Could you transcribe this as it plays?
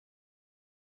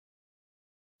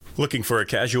Looking for a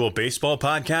casual baseball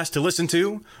podcast to listen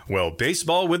to? Well,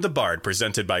 Baseball with the Bard,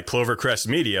 presented by Clovercrest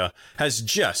Media, has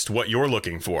just what you're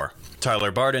looking for.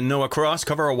 Tyler Bard and Noah Cross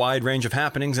cover a wide range of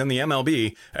happenings in the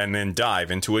MLB and then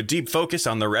dive into a deep focus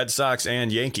on the Red Sox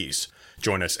and Yankees.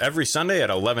 Join us every Sunday at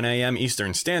 11 a.m.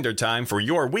 Eastern Standard Time for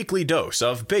your weekly dose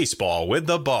of Baseball with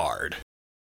the Bard.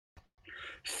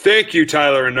 Thank you,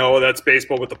 Tyler and Noah. That's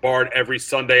Baseball with the Bard every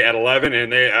Sunday at 11.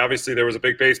 And there was a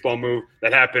big baseball move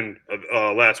that happened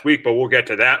last week, but we'll get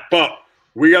to that. But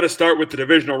we got to start with the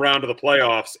divisional round of the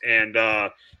playoffs. And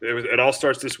it all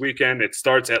starts this weekend. It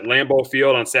starts at Lambeau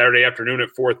Field on Saturday afternoon at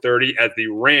 4:30 as the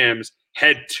Rams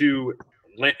head to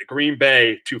Green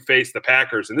Bay to face the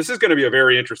Packers. And this is going to be a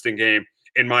very interesting game,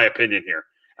 in my opinion, here.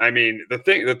 I mean, the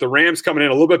thing that the Rams coming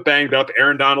in a little bit banged up.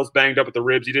 Aaron Donald's banged up with the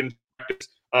ribs. He didn't practice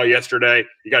yesterday.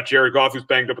 You got Jared Goff, who's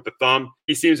banged up with the thumb.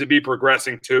 He seems to be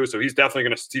progressing too, so he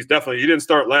didn't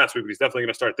start last week, but he's definitely going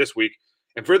to start this week.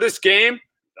 And for this game,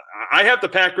 I have the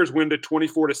Packers win to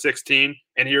 24-16,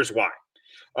 and here's why.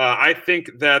 I think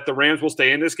that the Rams will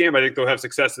stay in this game. I think they'll have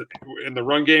success in the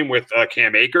run game with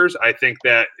Cam Akers. I think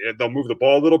that they'll move the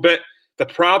ball a little bit. The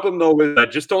problem, though, is I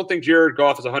just don't think Jared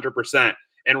Goff is 100%.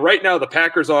 And right now, the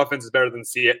Packers' offense is better than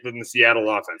the Seattle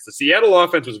offense. The Seattle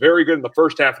offense was very good in the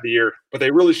first half of the year, but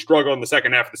they really struggled in the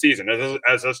second half of the season.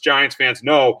 As us Giants fans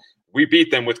know, we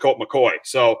beat them with Colt McCoy.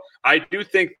 So I do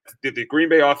think that the Green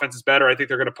Bay offense is better. I think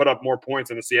they're going to put up more points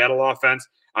than the Seattle offense.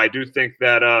 I do think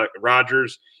that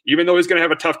Rodgers, even though he's going to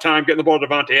have a tough time getting the ball to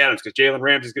Davante Adams because Jalen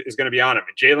Ramsey is going to be on him.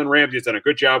 And Jalen Ramsey has done a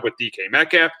good job with DK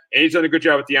Metcalf, and he's done a good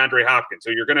job with DeAndre Hopkins.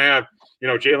 So you're going to have,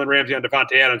 Jalen Ramsey on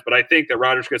Davante Adams. But I think that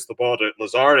Rodgers gets the ball to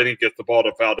Lazard. I think he gets the ball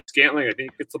to Valdes-Scantling. I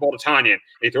think he gets the ball to Tanyan. And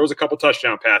he throws a couple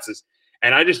touchdown passes.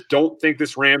 And I just don't think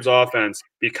this Rams offense,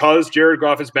 because Jared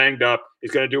Goff is banged up, is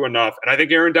going to do enough. And I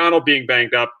think Aaron Donald being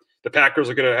banged up, the Packers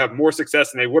are going to have more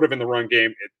success than they would have in the run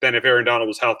game than if Aaron Donald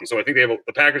was healthy. So I think the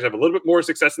Packers have a little bit more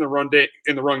success in the run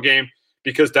game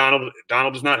because Donald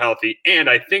is not healthy. And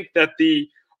I think that the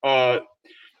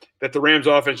Rams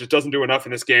offense just doesn't do enough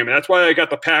in this game. And that's why I got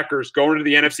the Packers going to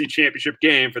the NFC Championship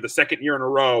game for the second year in a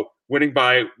row, winning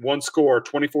by one score,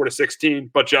 24-16.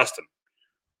 But Justin,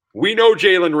 we know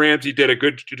Jalen Ramsey did a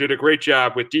great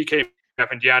job with DK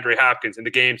and DeAndre Hopkins in the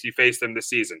games he faced them this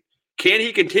season. Can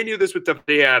he continue this with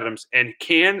Davante Adams, and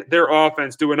can their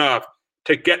offense do enough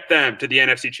to get them to the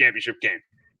NFC Championship game?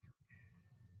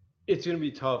 It's going to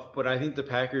be tough, but I think the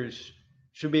Packers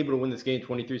should be able to win this game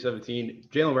 23-17.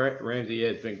 Jalen Ramsey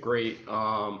has been great.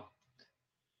 Last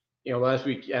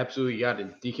week absolutely got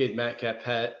in DK Metcalf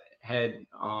head.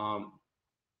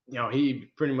 He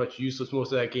pretty much useless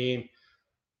most of that game.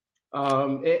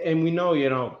 And we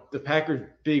know, the Packers'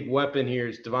 big weapon here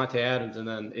is Davante Adams, and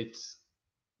then it's,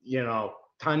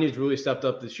 Tanya's really stepped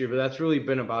up this year, but that's really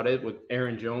been about it with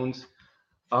Aaron Jones.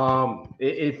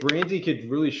 If Ramsey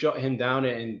could really shut him down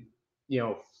and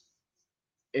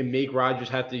make Rodgers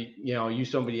have to, use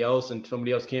somebody else and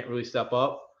somebody else can't really step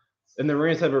up, then the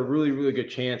Rams have a really, really good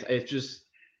chance. It's just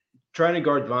trying to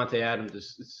guard Davante Adams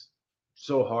is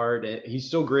so hard.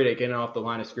 He's so great at getting off the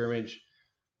line of scrimmage.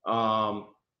 I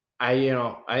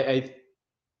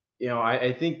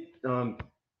think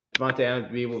Davante Adams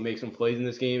will be able to make some plays in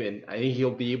this game, and I think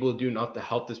he'll be able to do enough to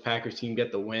help this Packers team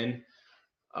get the win.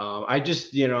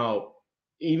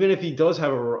 Even if he does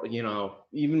have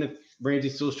even if Ramsey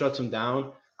still shuts him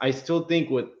down, I still think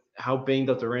with how banged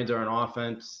up the Rams are on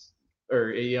offense,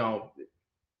 or how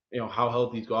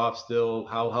healthy is Goff still,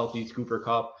 how healthy is Cooper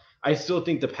Kupp, I still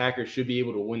think the Packers should be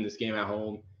able to win this game at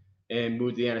home and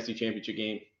move to the NFC Championship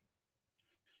game.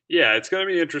 Yeah, it's going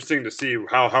to be interesting to see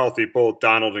how healthy both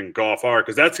Donald and Goff are,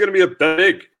 because that's going to be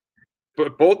big.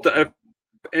 But both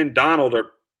and Donald are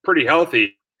pretty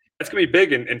healthy. That's going to be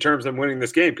big in terms of winning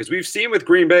this game, because we've seen with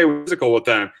Green Bay physical with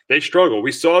them, they struggle.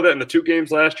 We saw that in the two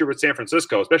games last year with San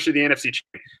Francisco, especially the NFC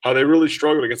Championship, how they really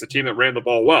struggled against a team that ran the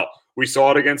ball well. We saw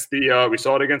it against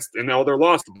in all their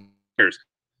lost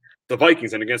the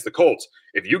Vikings and against the Colts.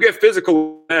 If you get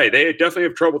physical, they definitely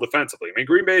have trouble defensively. I mean,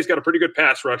 Green Bay's got a pretty good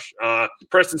pass rush.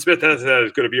 Preston Smith has had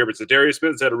as good of a year, but Darius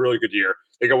Smith has had a really good year.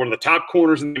 They got one of the top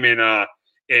corners in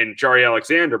Jari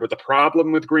Alexander, but the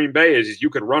problem with Green Bay is you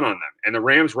can run on them, and the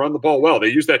Rams run the ball well. They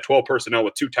use that 12 personnel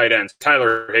with two tight ends,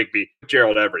 Tyler Higbee,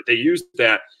 Gerald Everett. They used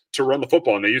that to run the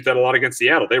football, and they used that a lot against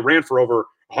Seattle. They ran for over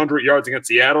 100 yards against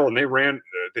Seattle, and they ran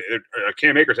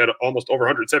Cam Akers had almost over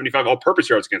 175 all-purpose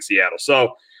yards against Seattle.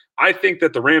 So I think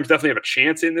that the Rams definitely have a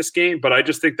chance in this game, but I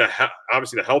just think that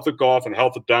obviously the health of Goff and the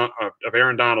health of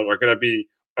Aaron Donald are going to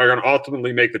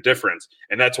ultimately make the difference,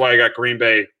 and that's why I got Green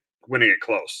Bay winning it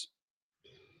close.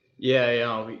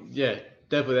 Yeah,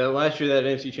 definitely. That last year, that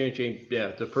NFC Championship,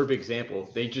 yeah, the perfect example.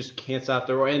 They just can't stop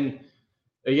the run. And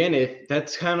again, if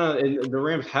that's kind of the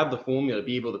Rams have the formula to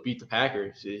be able to beat the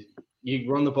Packers.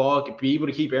 You run the ball, be able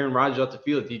to keep Aaron Rodgers off the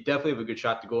field. You definitely have a good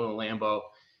shot to go in Lambeau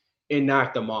and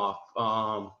knock them off.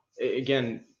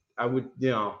 Again, I would,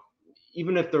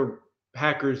 even if the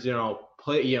Packers,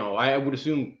 play, I would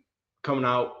assume coming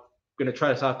out going to try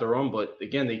to stop the run, but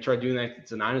again, they tried doing that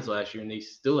to the Niners last year and they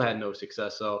still had no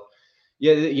success. So,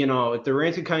 yeah, if the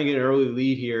Rams can kind of get an early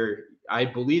lead here, I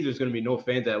believe there's going to be no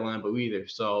fans at Lambeau either.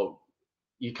 So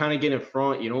you kind of get in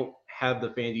front. You don't have the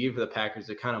fans either for the Packers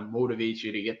to kind of motivate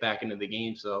you to get back into the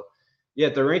game. So, yeah,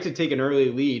 if the Rams can take an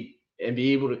early lead and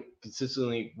be able to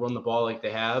consistently run the ball like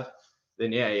they have,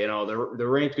 then yeah, the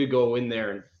Rams could go in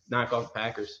there and knock off the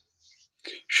Packers.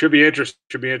 Should be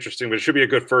interesting, but it should be a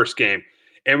good first game.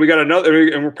 And we got another,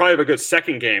 and we'll probably have a good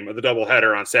second game of the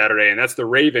doubleheader on Saturday, and that's the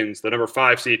Ravens, the number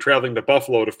 5 seed, traveling to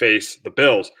Buffalo to face the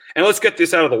Bills. And let's get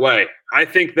this out of the way. I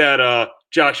think that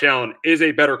Josh Allen is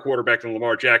a better quarterback than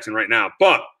Lamar Jackson right now,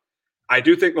 but I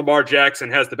do think Lamar Jackson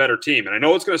has the better team. And I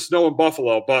know it's going to snow in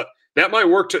Buffalo, but that might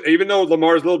work to, even though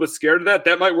Lamar's a little bit scared of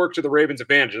that might work to the Ravens'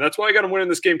 advantage. And that's why I got to win in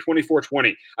this game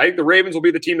 24-20. I think the Ravens will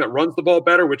be the team that runs the ball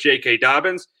better with J.K.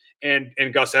 Dobbins and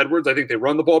Gus Edwards. I think they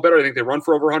run the ball better. I think they run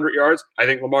for over 100 yards. I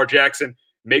think Lamar Jackson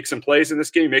makes some plays in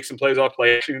this game, makes some plays off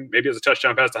play action, maybe as a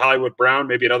touchdown pass to Hollywood Brown,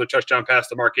 maybe another touchdown pass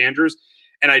to Mark Andrews.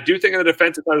 And I do think on the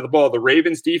defensive side of the ball, the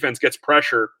Ravens' defense gets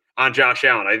pressure on Josh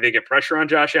Allen. I think they get pressure on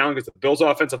Josh Allen because the Bills'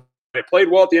 offensive it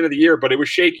played well at the end of the year, but it was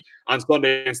shaky on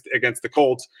Sunday against the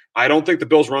Colts. I don't think the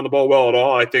Bills run the ball well at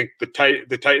all. I think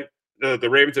the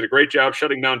Ravens did a great job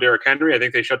shutting down Derrick Henry. I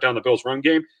think they shut down the Bills' run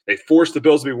game. They forced the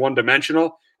Bills to be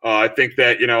one-dimensional. I think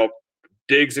that,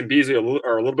 Diggs and Beasley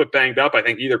are a little bit banged up. I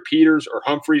think either Peters or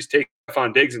Humphreys take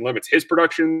on Diggs and limits his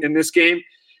production in this game.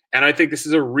 And I think this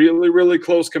is a really, really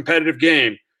close competitive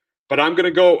game. But I'm not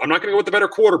going to go with the better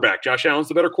quarterback. Josh Allen's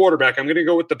the better quarterback. I'm going to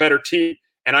go with the better team.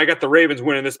 And I got the Ravens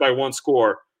winning this by 1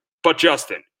 score. But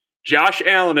Justin, Josh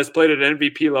Allen has played at an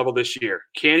MVP level this year.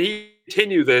 Can he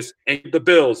continue this and give the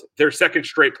Bills their second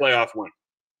straight playoff win?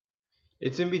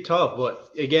 It's going to be tough. But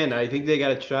again, I think they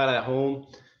got a shot at home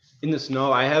in the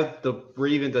snow. I have the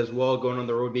Ravens as well going on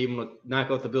the road, be able to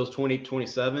knock out the Bills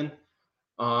 20-27.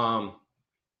 For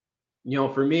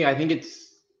me, I think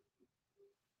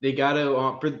they got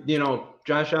to,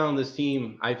 Josh Allen, this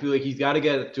team, I feel like he's got to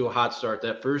get to a hot start.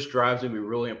 That first drive's going to be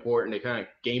really important. They kind of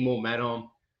gain momentum.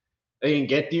 They can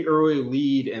get the early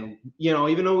lead. And,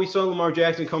 even though we saw Lamar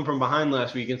Jackson come from behind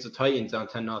last week against the Titans on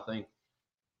 10-0,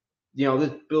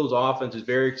 this Bills offense is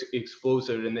very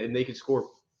explosive and they can score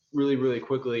really, really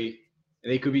quickly.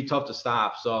 And they could be tough to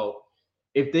stop. So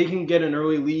if they can get an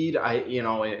early lead,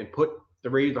 and put the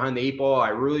Ravens behind the 8 ball, I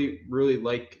really, really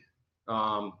like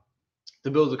the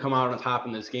Bills to come out on top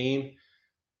in this game.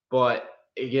 But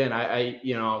again,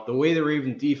 the way the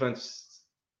Ravens defense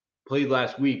played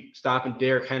last week, stopping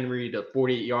Derrick Henry to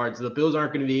 48 yards, the Bills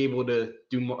aren't going to be able to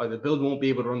do more. The Bills won't be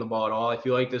able to run the ball at all, I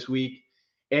feel like, this week.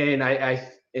 And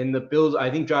the Bills,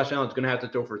 I think Josh Allen's going to have to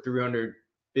throw for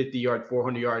 350 yards,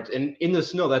 400 yards. And in the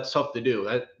snow, that's tough to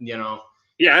do.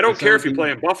 Yeah, I don't care if you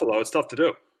play in Buffalo. It's tough to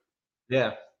do.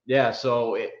 Yeah. Yeah.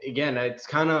 So, again, it's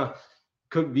kind of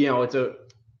could be, it's a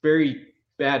very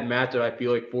bad matchup, I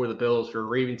feel like, for the Bills, for a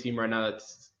Raven team right now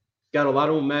that's got a lot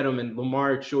of momentum, and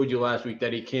Lamar showed you last week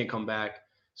that he can't come back.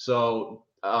 So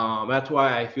that's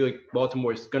why I feel like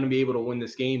Baltimore is going to be able to win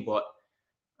this game. But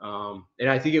and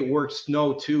I think it works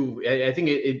snow too. I think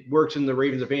it works in the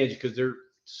Ravens' advantage because they're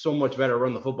so much better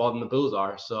run the football than the Bills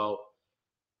are. So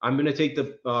I'm going to take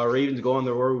the Ravens to go on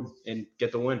the road and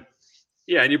get the win.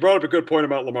 Yeah, and you brought up a good point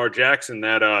about Lamar Jackson,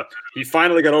 that he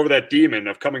finally got over that demon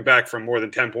of coming back from more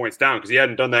than 10 points down, because he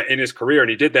hadn't done that in his career, and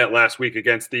he did that last week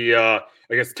against the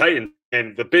Titans.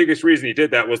 And the biggest reason he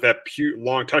did that was that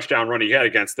long touchdown run he had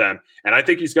against them. And I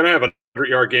think he's going to have a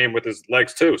 100-yard game with his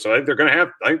legs too. So I think they're going to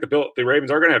have. I think the Ravens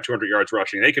are going to have 200 yards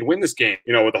rushing. They can win this game,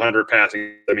 with 100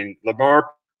 passing. I mean, Lamar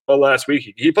last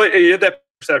week he had that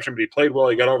perception, but he played well.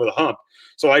 He got over the hump.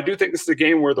 So I do think this is a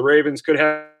game where the Ravens could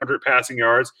have 100 passing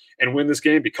yards and win this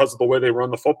game because of the way they run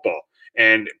the football.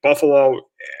 And Buffalo,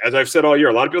 as I've said all year,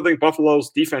 a lot of people think Buffalo's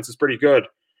defense is pretty good.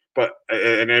 But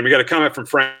and then we got a comment from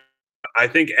Frank. I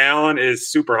think Allen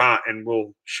is super hot and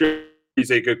will show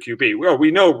he's a good QB. Well, we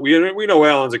know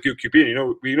Allen's a good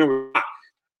QB. We know.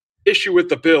 Issue with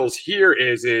the Bills here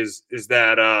is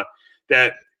that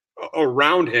that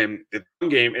around him, the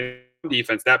game and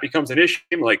defense, that becomes an issue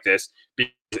like this.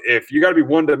 Because if you got to be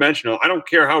one-dimensional, I don't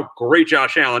care how great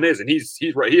Josh Allen is, and he's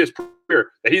right. He is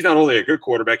clear that he's not only a good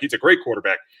quarterback, he's a great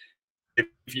quarterback.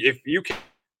 If you can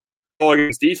ball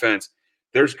against defense,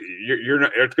 you're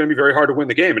not, it's going to be very hard to win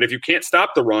the game. And if you can't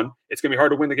stop the run, it's going to be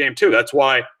hard to win the game too. That's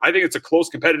why I think it's a close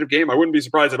competitive game. I wouldn't be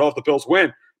surprised at all if the Bills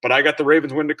win, but I got the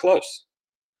Ravens winning it close.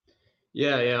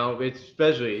 Yeah, it's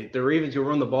especially the Ravens who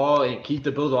run the ball and keep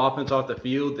the Bills offense off the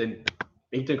field and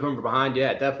make them come from behind.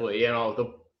 Yeah, definitely.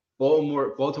 The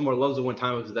Baltimore loves to win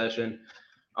time of possession.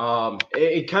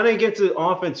 It kind of gets an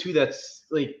offense too that's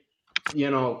like,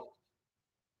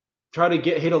 try to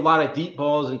hit a lot of deep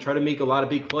balls and try to make a lot of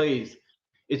big plays.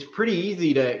 It's pretty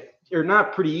easy or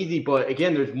not pretty easy, but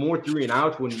again, there's more 3 and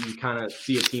outs when you kind of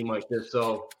see a team like this.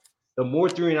 So the more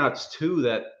 3 and outs too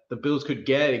that the Bills could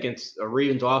get against a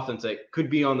Ravens offense that could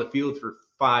be on the field for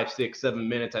 5, 6, 7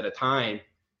 minutes at a time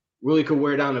really could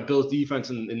wear down the Bills defense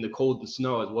in the cold and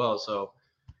snow as well. So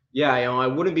yeah, I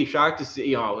wouldn't be shocked to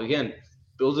see, again,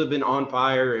 Bills have been on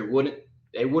fire. It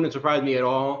wouldn't surprise me at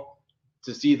all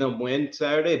to see them win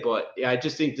Saturday, but yeah, I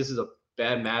just think this is a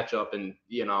bad matchup, and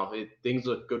things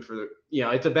look good for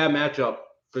it's a bad matchup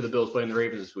for the Bills playing the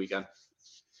Ravens this weekend.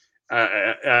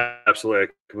 Absolutely, I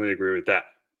completely agree with that.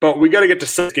 But we got to get to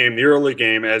Sunday's game, the early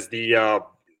game, as the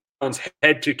Browns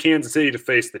head to Kansas City to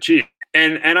face the Chiefs,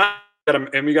 and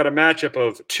we got a matchup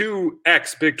of 2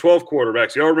 ex-Big 12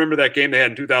 quarterbacks. You all remember that game they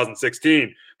had in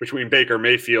 2016 between Baker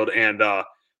Mayfield and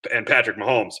Patrick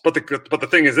Mahomes. But the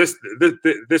thing is,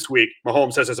 this week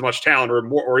Mahomes has as much talent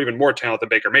or even more talent than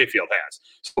Baker Mayfield has.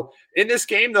 So in this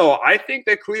game, though, I think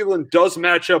that Cleveland does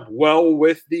match up well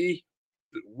with the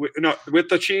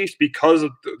Chiefs because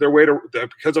of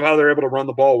because of how they're able to run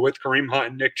the ball with Kareem Hunt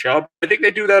and Nick Chubb. I think they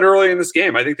do that early in this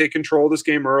game. I think they control this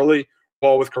game early,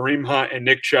 ball with Kareem Hunt and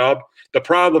Nick Chubb. The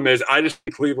problem is, I just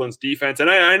think Cleveland's defense, and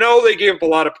I know they gave up a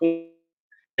lot of points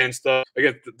against the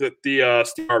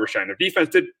Steve Harberstein. Their defense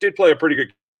did play a pretty good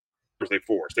game.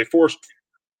 They forced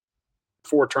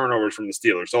 4 turnovers from the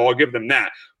Steelers, so I'll give them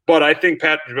that. But I think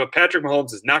Patrick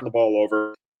Mahomes is knocking the ball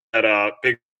over at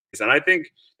big, and I think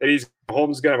that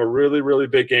Mahomes is going to have a really, really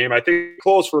big game. I think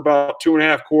close for about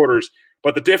 2.5 quarters.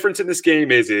 But the difference in this game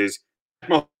is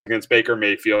Mahomes against Baker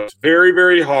Mayfield. It's very,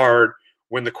 very hard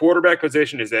when the quarterback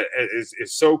position is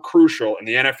so crucial in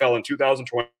the NFL in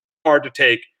 2020. Hard to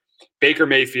take Baker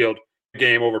Mayfield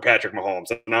game over Patrick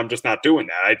Mahomes, and I'm just not doing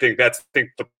that. I think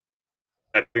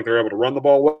they're able to run the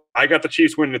ball well. I got the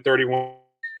Chiefs winning at 31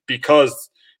 because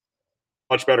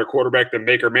much better quarterback than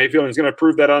Baker Mayfield. And he's going to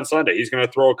prove that on Sunday. He's going to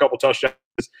throw a couple touchdowns.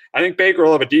 I think Baker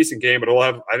will have a decent game, but he'll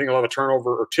have a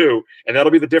turnover or 2, and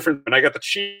that'll be the difference. And I got the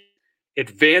Chiefs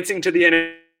advancing to the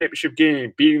NFC Championship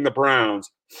game, beating the Browns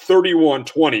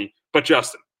 31-20. But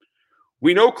Justin,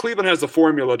 we know Cleveland has the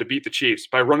formula to beat the Chiefs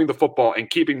by running the football and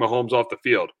keeping Mahomes off the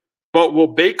field. But will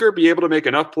Baker be able to make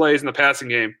enough plays in the passing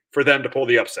game for them to pull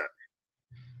the upset?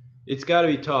 It's got to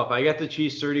be tough. I got the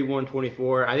Chiefs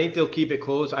 31-24. I think they'll keep it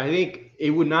close. I think it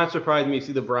would not surprise me to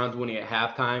see the Browns winning at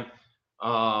halftime.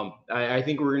 I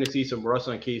think we're going to see some rust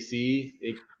on KC.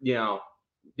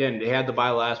 Again, they had the bye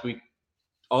last week.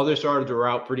 All their starters were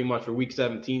out pretty much for week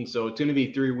 17, so it's going to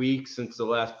be 3 weeks since the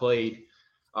last played.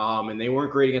 And they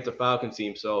weren't great against the Falcons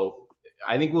team. So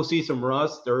I think we'll see some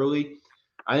rust early.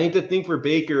 I think the thing for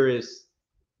Baker is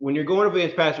when you're going up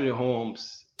against Patrick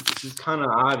Mahomes, this is kind of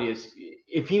obvious.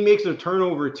 If he makes a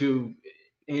turnover and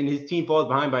his team falls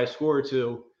behind by a score or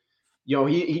 2,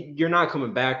 you're not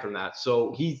coming back from that.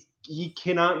 So he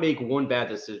cannot make one bad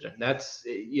decision. That's,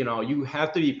 you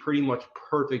have to be pretty much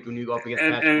perfect when you go up against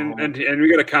Patrick Mahomes. And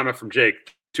we got a comment from Jake.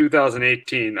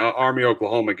 2018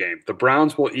 Army-Oklahoma game. The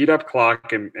Browns will eat up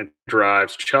clock and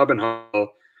drives, Chubb and Hull,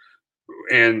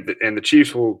 and the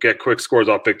Chiefs will get quick scores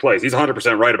off big plays. He's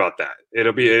 100% right about that. It's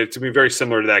going to be very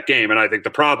similar to that game. And I think the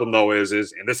problem, though, is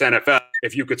in this NFL,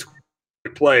 if you could score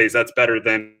plays, that's better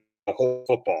than a whole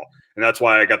football. And that's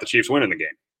why I got the Chiefs winning the game.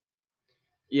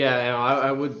 Yeah, I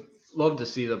would love to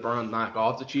see the Browns knock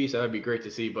off the Chiefs. That would be great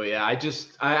to see. But, yeah,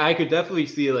 I could definitely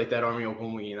see it like that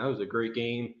Army-Oklahoma game. That was a great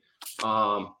game.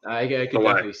 I could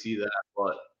definitely see that.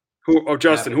 But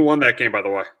Justin, who won that game, by the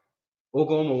way?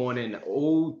 Oklahoma won in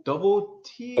double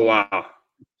T. Oh, wow.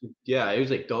 Yeah, it was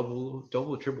like double,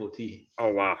 triple T.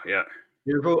 Oh, wow, yeah.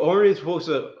 They're already supposed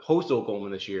to host Oklahoma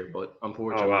this year, but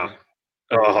unfortunately. Oh, wow.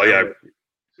 Oh, yeah.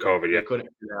 COVID, yeah. They couldn't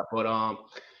do that. But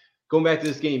going back to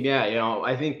this game,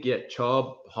 I think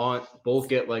Chubb, Hunt both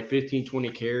get like 15, 20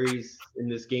 carries in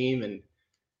this game, and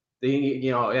they,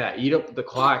 eat up the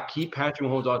clock, keep Patrick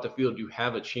Mahomes off the field. You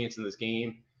have a chance in this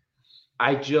game.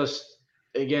 And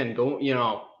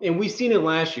we've seen it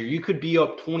last year. You could be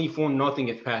up 24-0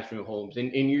 against Patrick Mahomes,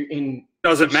 and you're in.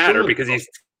 Doesn't matter because he's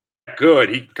good.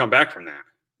 He can come back from that.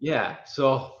 Yeah.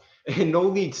 So, and no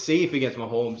lead safe against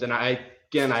Mahomes, and I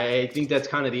think that's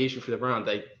kind of the issue for the Browns.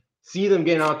 I see them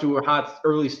getting out to a hot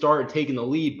early start and taking the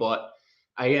lead, but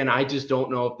I just don't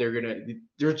know if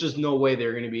there's just no way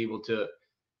they're going to be able to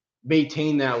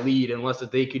maintain that lead unless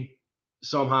if they could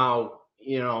somehow,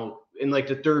 in like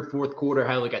the third, fourth quarter,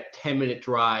 have like a 10-minute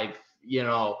drive,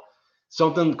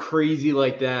 something crazy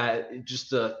like that, just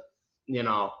to,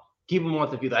 keep them off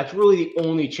the field. That's really the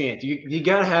only chance. You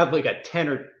got to have like a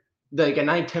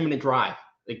 10-minute drive,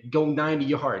 like go 90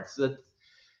 yards.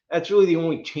 That's really the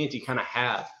only chance you kind of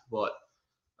have. But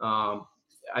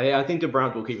I think the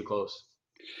Browns will keep it close.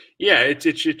 Yeah,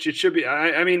 it should be.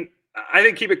 I mean, I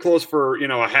think keep it close for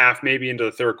a half, maybe into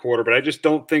the third quarter. But I just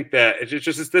don't think that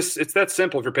it's that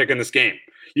simple. If you're picking this game,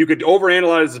 you could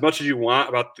overanalyze as much as you want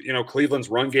about Cleveland's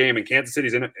run game and Kansas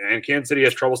City's in it, and Kansas City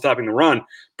has trouble stopping the run.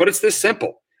 But it's this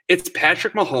simple. It's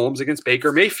Patrick Mahomes against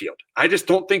Baker Mayfield. I just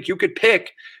don't think you could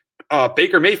pick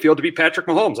Baker Mayfield to beat Patrick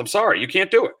Mahomes. I'm sorry, you can't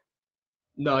do it.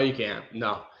 No, you can't.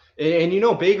 No,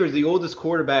 and Baker's the oldest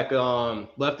quarterback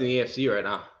left in the AFC right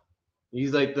now.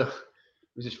 He's like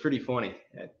which is pretty funny.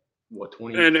 At what,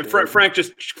 20? And Frank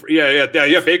just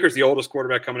Baker's the oldest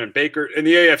quarterback coming in. Baker in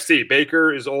the AFC.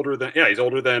 Baker is older than he's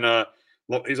older than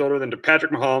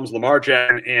Patrick Mahomes, Lamar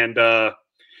Jackson,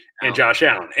 and Josh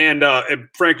Allen. And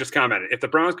Frank just commented, if the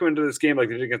Browns come into this game like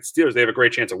they did against the Steelers, they have a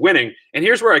great chance of winning. And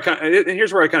here's where I kind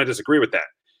of disagree with that.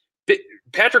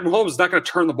 Patrick Mahomes is not going to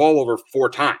turn the ball over 4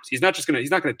 times. He's not going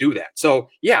to do that. So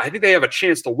yeah, I think they have a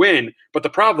chance to win. But the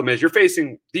problem is you're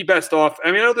facing the best off.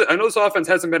 I mean, I know this offense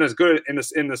hasn't been as good in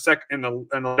the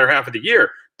latter half of the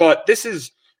year, but this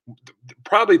is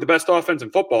probably the best offense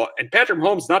in football. And Patrick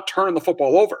Mahomes is not turning the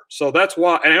football over. So that's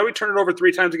why. And I know he turned it over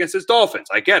 3 times against his Dolphins.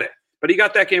 I get it, but he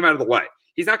got that game out of the way.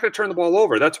 He's not going to turn the ball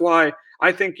over. That's why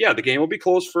I think the game will be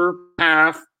close for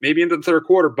half, maybe into the third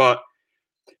quarter, but.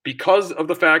 Because of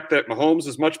the fact that Mahomes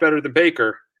is much better than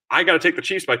Baker, I got to take the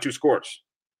Chiefs by 2 scores.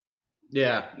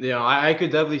 Yeah, I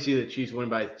could definitely see the Chiefs win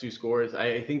by 2 scores.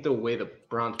 I think the way the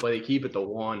Browns play, they keep it to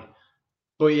 1.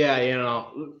 But yeah,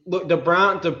 look, the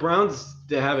Browns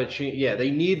to have a chance. Yeah, they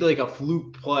need like a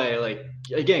fluke play. Like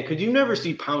again, could you never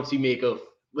see Pouncey make a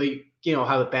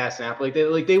have a bad snap like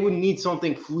that? They would need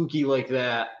something fluky like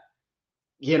that.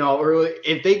 Or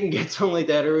if they can get something like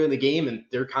that early in the game and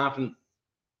they're confident.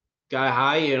 Guy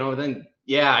high, then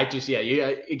I just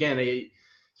again,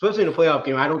 especially in a playoff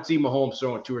game, I don't see Mahomes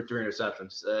throwing 2 or 3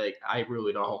 interceptions. I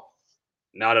really don't.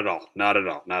 Not at all.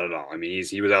 I mean,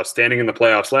 he was outstanding in the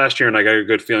playoffs last year, and I got a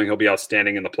good feeling he'll be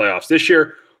outstanding in the playoffs this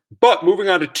year. But moving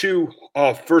on to 2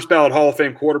 first ballot Hall of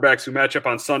Fame quarterbacks who match up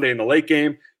on Sunday in the late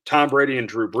game, Tom Brady and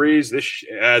Drew Brees.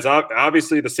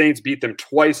 Obviously the Saints beat them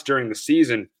twice during the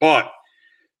season, but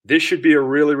this should be a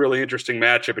really, really interesting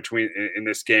matchup in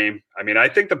this game. I mean, I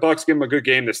think the Bucs give them a good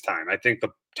game this time. I think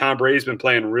Tom Brady's been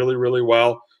playing really, really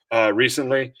well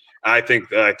recently. I think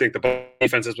the Bucs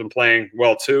defense has been playing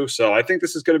well too. So I think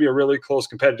this is going to be a really close,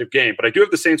 competitive game. But I do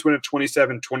have the Saints win at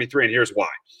 27-23, and here's why.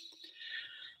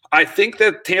 I think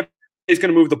that Tampa is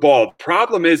going to move the ball. The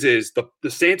problem is the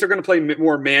Saints are going to play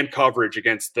more man coverage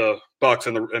against the Bucs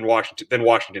and Washington than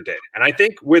Washington did. And I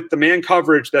think with the man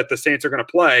coverage that the Saints are going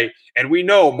to play, and we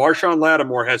know Marshawn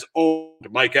Lattimore has owned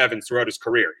Mike Evans throughout his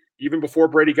career, even before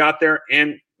Brady got there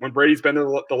and when Brady's been there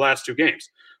the last 2 games.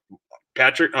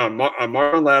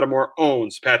 Marshawn Lattimore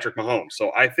owns Patrick Mahomes.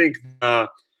 So I think that,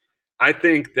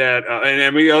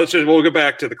 and we'll go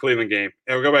back to the Cleveland game.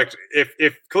 And we'll go back to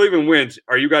if Cleveland wins,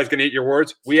 are you guys going to eat your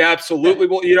words? We absolutely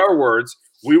will eat our words.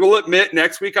 We will admit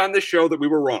next week on this show that we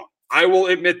were wrong. I will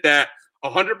admit that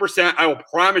 100%. I will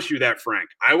promise you that, Frank.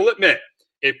 I will admit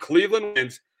if Cleveland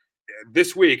wins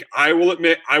this week, I will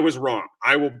admit I was wrong.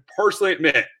 I will personally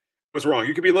admit I was wrong.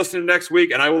 You could be listening next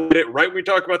week, and I will admit right when we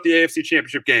talk about the AFC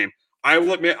Championship game, I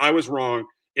will admit I was wrong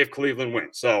if Cleveland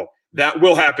wins. So that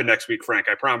will happen next week, Frank.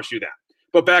 I promise you that.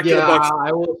 But back to the Bucs.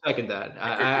 I will second that.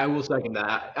 I will second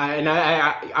that.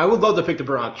 I would love to pick the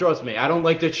Browns. Trust me. I don't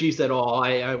like the Chiefs at all.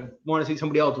 I want to see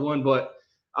somebody else win, but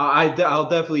I'll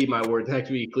definitely eat my words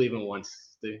next week. Cleveland wins.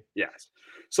 Yes.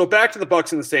 So back to the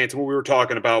Bucs and the Saints, what we were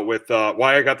talking about with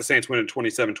why I got the Saints winning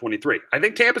 27-23. I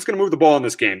think Tampa's going to move the ball in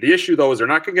this game. The issue, though, is they're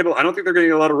not going to get – I don't think they're going to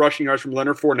get a lot of rushing yards from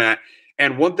Leonard Fournette.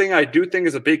 And one thing I do think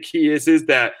is a big key is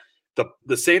that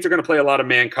the Saints are going to play a lot of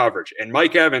man coverage. And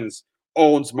Mike Evans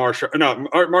owns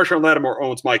Marshawn Lattimore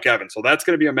owns Mike Evans. So that's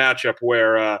going to be a matchup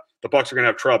where the Bucs are going to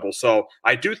have trouble. So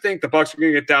I do think the Bucs are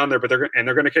going to get down there, but they're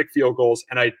going to kick field goals.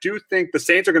 And I do think the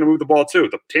Saints are going to move the ball too.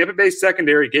 The Tampa Bay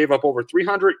secondary gave up over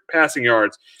 300 passing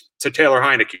yards to Taylor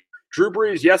Heineke. Drew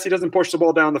Brees, yes, he doesn't push the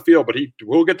ball down the field, but he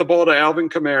will get the ball to Alvin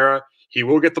Kamara. He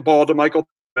will get the ball to Michael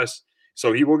Thomas.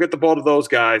 So he will get the ball to those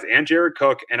guys and Jared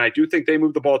Cook. And I do think they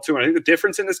move the ball too. And I think the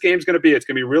difference in this game is going to be it's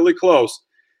going to be really close.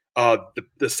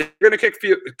 The Saints are going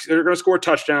to they're going to score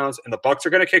touchdowns, and the Bucs are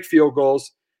going to kick field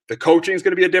goals. The coaching is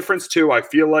going to be a difference too. I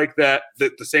feel like that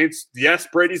the Saints, yes,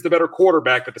 Brady's the better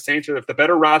quarterback, but the Saints have the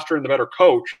better roster and the better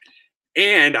coach.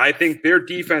 And I think their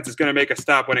defense is going to make a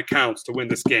stop when it counts to win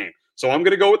this game. So I'm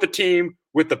going to go with the team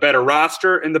with the better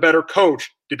roster and the better coach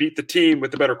to beat the team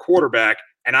with the better quarterback.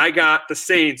 And I got the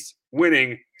Saints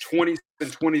winning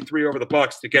 27-23 over the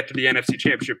Bucs to get to the NFC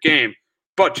Championship game.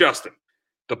 But Justin,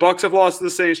 the Bucs have lost to the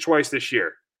Saints twice this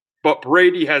year. But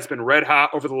Brady has been red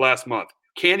hot over the last month.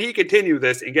 Can he continue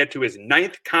this and get to his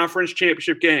 9th conference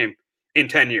championship game in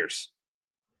 10 years?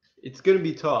 It's going to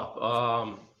be tough.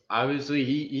 Obviously,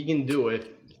 he can do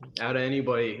it out of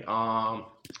anybody. I'm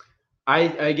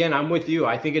with you.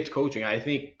 I think it's coaching. I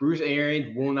think Bruce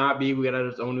Arians will not be able to get out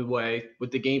of his own way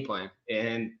with the game plan.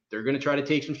 And they're going to try to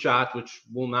take some shots, which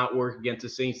will not work against the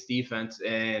Saints defense.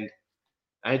 And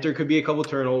I think there could be a couple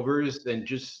turnovers and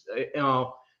just,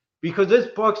 because this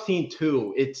Bucs team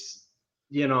too, it's,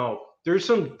 there were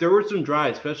some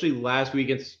drives, especially last week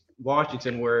against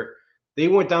Washington, where they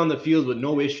went down the field with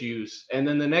no issues. And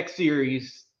then the next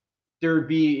series, it'll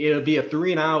be a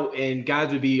 3-and-out, and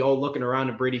guys would be all looking around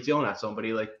and Brady's yelling at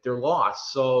somebody like they're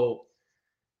lost. So,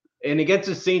 and against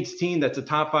the Saints team that's a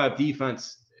top 5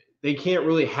 defense, they can't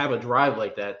really have a drive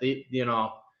like that. They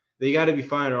got to be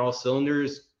firing on all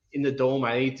cylinders in the dome.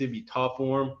 I think it'd be tough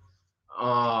for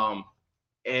them.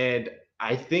 And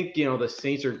I think, the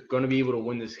Saints are going to be able to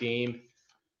win this game.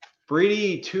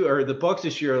 Brady or the Bucs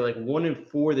this year are like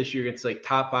 1-4 this year against like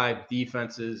top 5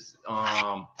 defenses.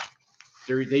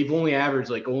 They've only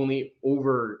averaged only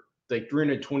over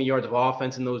 320 yards of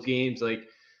offense in those games.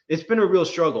 It's been a real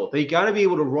struggle. They got to be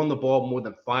able to run the ball more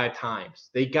than 5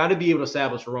 times. They got to be able to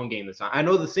establish a run game this time. I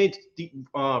know the Saints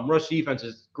rush defense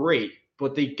is great,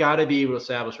 but they got to be able to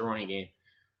establish a running game.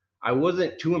 I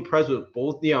wasn't too impressed with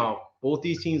both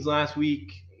these teams last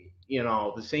week.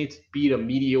 The Saints beat a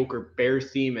mediocre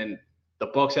Bears team, and the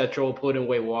Bucs had trouble putting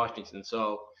away Washington.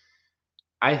 So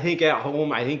I think at home,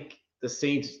 the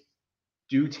Saints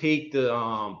do take the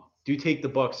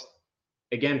Bucs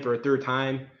again for a third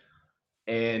time.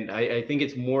 And I think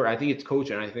it's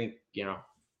coaching. I think,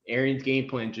 Arians' game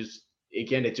plan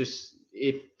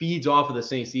it feeds off of the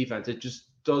Saints defense. It just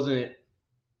doesn't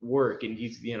work. And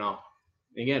he's,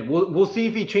 again, we'll see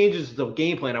if he changes the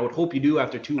game plan. I would hope you do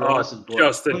after 2 losses.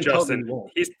 Justin,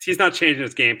 he's not changing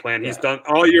his game plan. He's done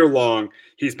all year long.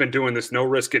 He's been doing this no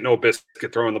risk it, no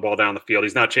biscuit, throwing the ball down the field.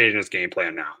 He's not changing his game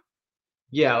plan now.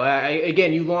 Yeah,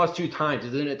 again, you lost 2 times.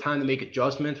 Isn't it time to make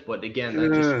adjustments? But again,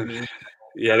 that just means.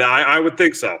 Yeah, I would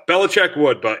think so. Belichick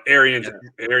would, but Arians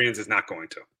is not going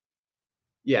to.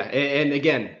 Yeah, and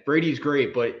again, Brady's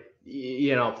great, but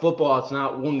football, it's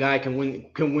not one guy can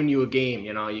win you a game.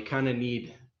 You kind of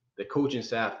need the coaching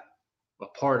staff a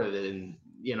part of it, and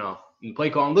in play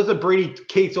calling. Listen, Brady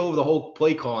takes over the whole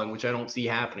play calling, which I don't see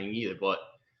happening either. But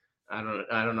I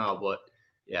don't know, but.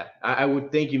 Yeah, I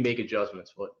would think you make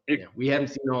adjustments, but we haven't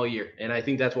seen it all year, and I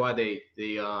think that's why they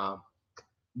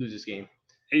lose this game.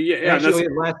 Yeah,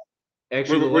 the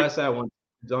last one.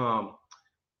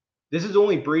 This is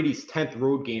only Brady's 10th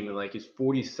road game in his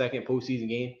 42nd postseason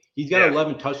game. He's got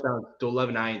 11 touchdowns to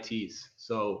 11 INTs,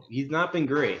 so he's not been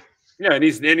great. Yeah, and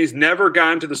he's never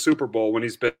gotten to the Super Bowl when he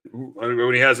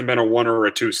hasn't been a 1 or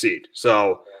a 2 seed.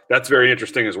 So that's very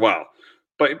interesting as well.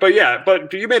 But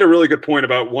you made a really good point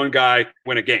about one guy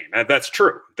win a game. That's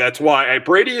true. That's why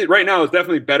Brady right now is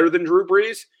definitely better than Drew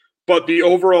Brees. But the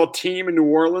overall team in New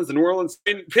Orleans,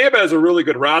 Tampa has a really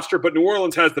good roster, but New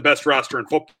Orleans has the best roster in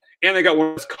football, and they got one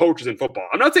of the best coaches in football.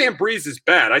 I'm not saying Brees is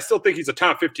bad. I still think he's a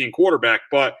top 15 quarterback,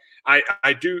 but I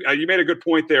do. You made a good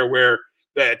point there, where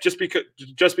that just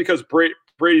because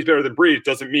Brady's better than Brees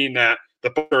doesn't mean that the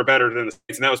Bucs are better than the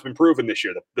Saints, and that has been proven this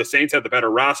year. The Saints have the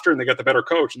better roster, and they got the better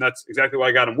coach, and that's exactly why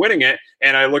I got them winning it.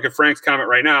 And I look at Frank's comment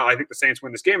right now. I think the Saints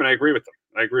win this game, and I agree with them.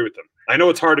 I know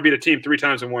it's hard to beat a team 3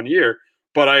 times in 1 year,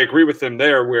 but I agree with them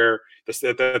there where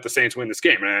the Saints win this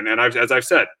game. And as I've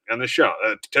said on this show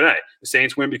today, the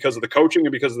Saints win because of the coaching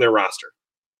and because of their roster.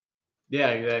 Yeah,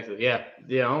 exactly. Yeah,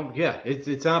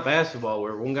 it's not basketball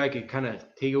where one guy could kind of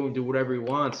take over and do whatever he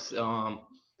wants.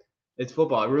 It's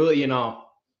football. It really,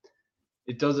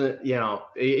 it doesn't,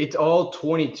 it's all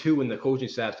 22 and the coaching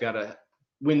staff's got to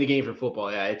win the game for football.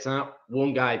 Yeah, it's not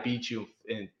one guy beats you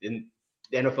in the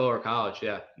NFL or college.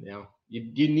 Yeah,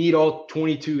 you need all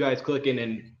 22 guys clicking,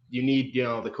 and you need,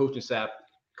 the coaching staff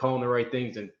calling the right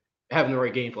things and having the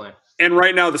right game plan. And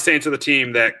right now, the Saints are the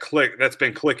team that's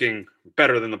been clicking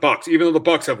better than the Bucs. Even though the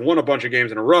Bucs have won a bunch of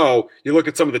games in a row, you look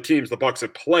at some of the teams the Bucs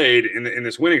have played in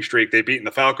this winning streak. They've beaten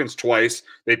the Falcons twice.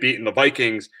 They've beaten the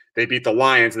Vikings. They beat the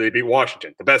Lions. And they beat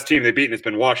Washington. The best team they've beaten has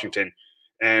been Washington.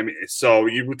 And so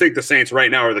you would think the Saints right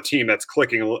now are the team that's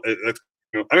clicking. I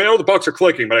know the Bucs are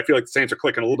clicking, but I feel like the Saints are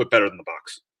clicking a little bit better than the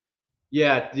Bucs.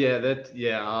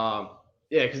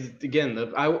 Because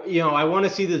again, I want to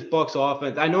see this Bucs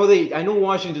offense. I know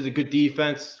Washington's a good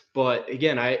defense, but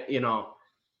again, I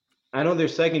know their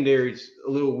secondary's a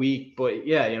little weak, but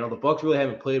the Bucs really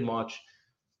haven't played much.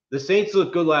 The Saints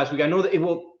looked good last week. I know that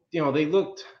they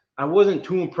looked. I wasn't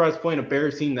too impressed playing a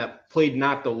Bears team that played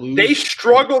not to lose. They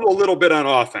struggled a little bit on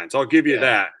offense. I'll give you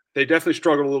that. They definitely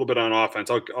struggled a little bit on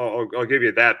offense. I'll give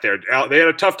you that there. They had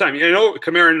a tough time.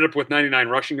 Kamara ended up with 99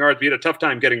 rushing yards. He had a tough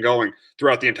time getting going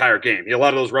throughout the entire game. A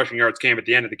lot of those rushing yards came at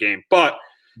the end of the game. But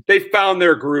they found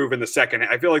their groove in the second.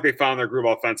 I feel like they found their groove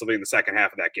offensively in the second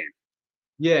half of that game.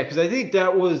 Yeah, because I think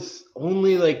that was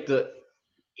only like the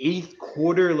eighth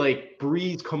quarter. Like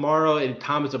Breeze, Kamara, and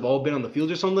Thomas have all been on the field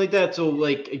or something like that. So,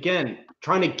 again,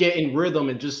 trying to get in rhythm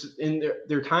and just in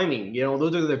their timing.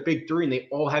 Those are their big three, and they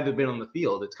all haven't been on the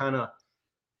field. It's kind of,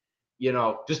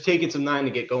 just taking some time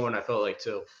to get going, I felt like,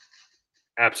 too.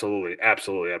 Absolutely.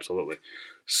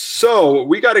 So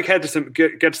we got to get to some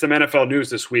NFL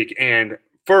news this week. And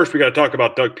first, we got to talk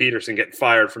about Doug Peterson getting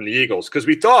fired from the Eagles, because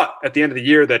we thought at the end of the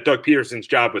year that Doug Peterson's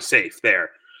job was safe there.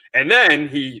 And then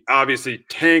he obviously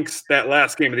tanks that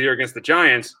last game of the year against the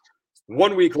Giants.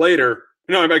 1 week later,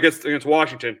 against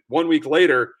Washington. 1 week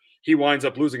later, he winds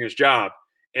up losing his job.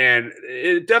 And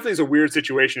it definitely is a weird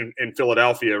situation in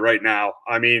Philadelphia right now.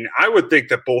 I mean, I would think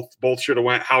that both should have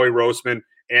went, Howie Roseman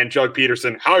and Doug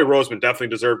Peterson. Howie Roseman definitely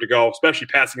deserved to go, especially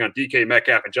passing on DK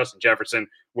Metcalf and Justin Jefferson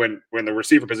when the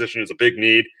receiver position is a big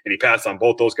need, and he passed on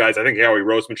both those guys. I think Howie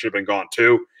Roseman should have been gone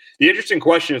too. The interesting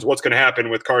question is what's going to happen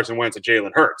with Carson Wentz and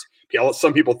Jalen Hurts.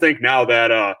 Some people think now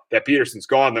that Peterson's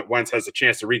gone, that Wentz has a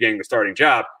chance to regain the starting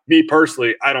job. Me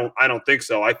personally, I don't think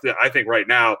so. I think right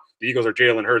now the Eagles are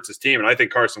Jalen Hurts' team, and I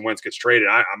think Carson Wentz gets traded.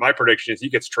 My prediction is he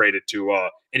gets traded to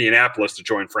Indianapolis to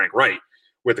join Frank Wright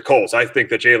with the Colts. I think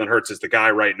that Jalen Hurts is the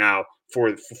guy right now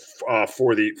for the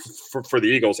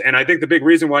Eagles, and I think the big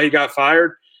reason why he got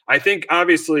fired, I think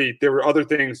obviously there were other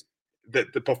things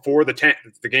that before the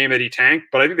game that he tanked,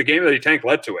 but I think the game that he tanked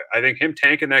led to it. I think him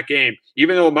tanking that game,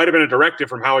 even though it might have been a directive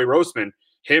from Howie Roseman,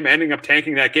 him ending up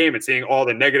tanking that game and seeing all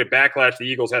the negative backlash the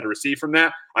Eagles had to receive from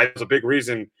that, was a big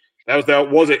reason. That was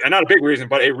not a big reason,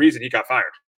 but a reason he got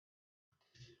fired.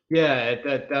 Yeah,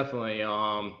 that definitely.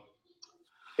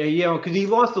 Because he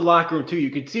lost the locker room too. You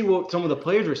could see what some of the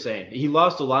players were saying. He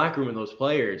lost the locker room in those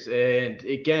players, and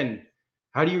again,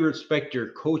 how do you respect your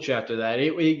coach after that?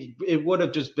 It would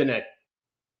have just been a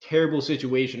terrible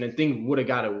situation, and things would have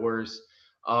gotten worse.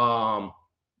 Throughout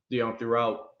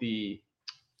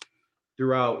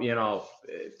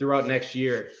next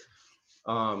year.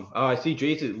 I see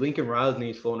Jason Lincoln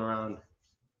Riley's floating around.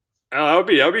 That'll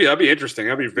be interesting.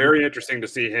 That'll be very interesting to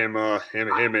see him and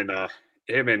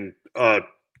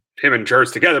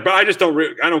Hurts together. But I just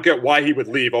don't get why he would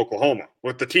leave Oklahoma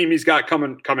with the team he's got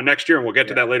coming next year, and we'll get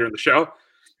to that later in the show.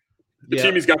 The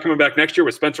team he's got coming back next year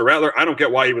with Spencer Rattler, I don't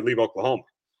get why he would leave Oklahoma.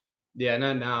 Yeah,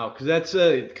 not now, because that's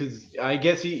because I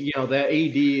guess he, that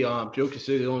AD, Joe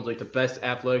Casillo is like the best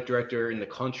athletic director in the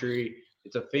country.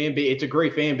 It's a fan base. It's a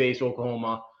great fan base,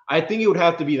 Oklahoma. I think it would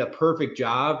have to be the perfect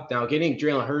job. Now, getting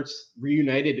Jalen Hurts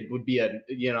reunited would be a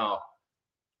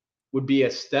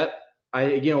step.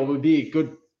 It would be a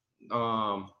good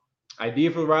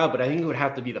idea for the Wild, but I think it would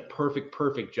have to be the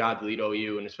perfect job to lead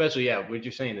OU, and especially what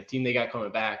you're saying, the team they got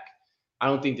coming back. I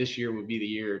don't think this year would be the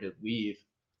year to leave.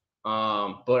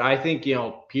 But I think,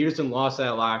 Peterson lost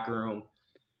that locker room,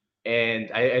 and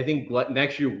I think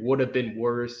next year would have been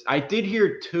worse. I did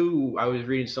hear too, I was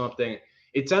reading something.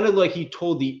 It sounded like he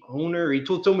told the owner, he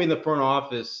told somebody in the front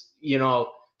office,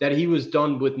 that he was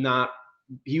done being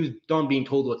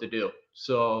told what to do.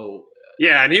 So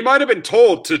yeah, and he might have been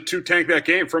told to tank that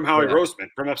game from Howie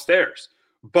Roseman from upstairs.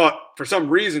 But for some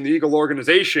reason, the Eagle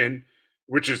organization,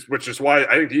 which is why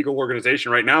I think the Eagle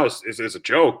organization right now is a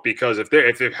joke, because if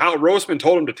Howie Roseman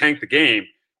told him to tank the game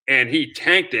and he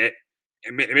tanked it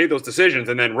and made those decisions,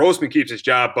 and then Roseman keeps his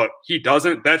job but he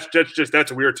doesn't,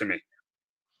 that's weird to me.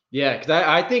 Yeah, because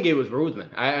I think it was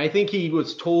Roseman. I think he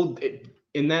was told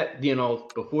in that,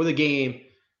 before the game,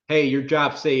 hey, your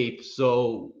job's safe,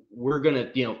 so we're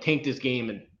gonna, tank this game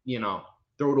and,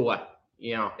 throw it away,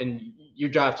 and your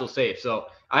job's still safe. So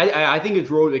I think it's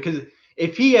Roseman, because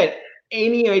if he had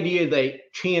any idea,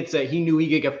 chance that he knew he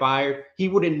could get fired, he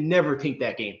would have never tanked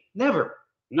that game. Never.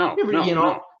 No.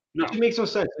 No. It makes no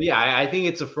sense. Yeah, I think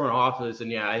it's a front office,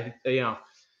 and yeah,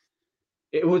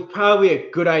 it was probably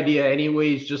a good idea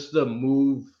anyways, just to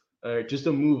move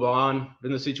on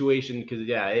from the situation because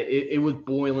yeah, it was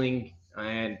boiling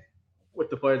and with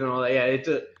the players and all that. Yeah, it's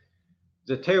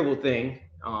a terrible thing.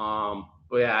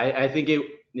 But yeah, I think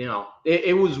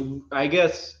it was, I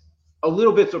guess, a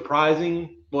little bit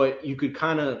surprising, but you could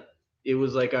kind of, it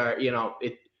was like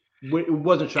it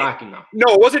wasn't shocking though.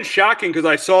 No, it wasn't shocking because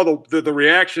I saw the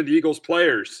reaction of the Eagles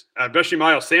players, especially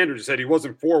Miles Sanders, who said he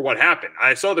wasn't for what happened.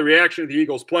 I saw the reaction of the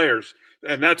Eagles players,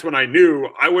 and that's when I knew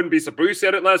I wouldn't be surprised. We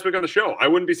said it last week on the show. I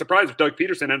wouldn't be surprised if Doug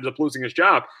Peterson ends up losing his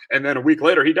job, and then a week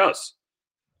later he does.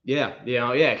 Yeah,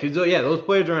 because those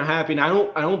players are unhappy, and I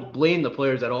don't blame the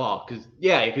players at all, because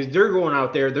they're going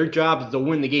out there, their job is to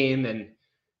win the game, and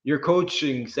your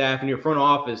coaching staff and your front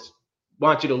office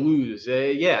want you to lose.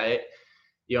 And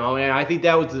I think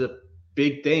that was the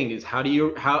big thing is how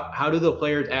do the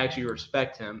players actually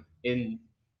respect him, and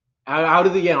how do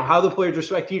the players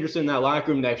respect Peterson in that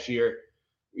locker room next year,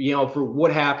 for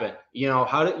what happened,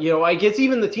 I guess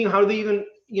even the team, how do they even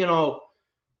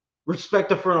respect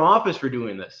the front office for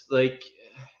doing this? Like,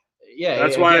 yeah,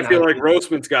 that's why I feel like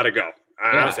Roseman's got to go.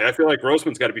 Honestly, I feel like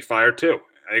Roseman's got to be fired too.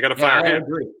 You got to fire him. I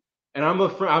agree. And I'm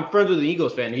friends with an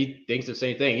Eagles fan. He thinks the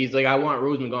same thing. He's like, I want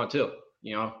Roseman gone too.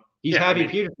 He's happy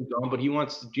Peterson's gone, but he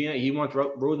wants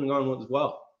Roseman gone as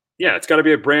well. Yeah, it's got to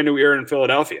be a brand new era in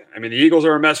Philadelphia. I mean, the Eagles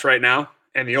are a mess right now,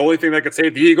 and the only thing that could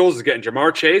save the Eagles is getting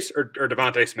Jamar Chase or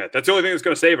Devontae Smith. That's the only thing that's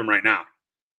going to save them right now.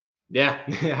 Yeah.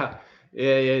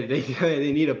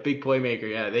 They need a big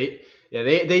playmaker.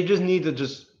 They just need to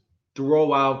just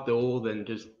throw out the old and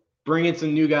just bring in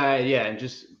some new guys. Yeah, and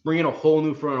just bring in a whole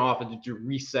new front office to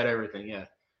reset everything. Yeah,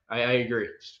 I agree.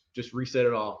 Just reset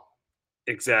it all.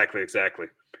 Exactly.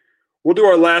 We'll do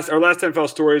our last NFL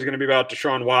story is going to be about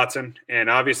Deshaun Watson, and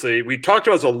obviously we talked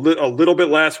about this a little bit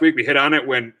last week. We hit on it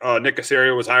when Nick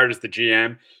Caserio was hired as the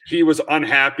GM. He was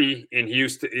unhappy in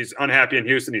Houston. He's unhappy in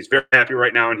Houston. He's very happy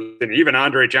right now in Houston. Even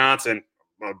Andre Johnson,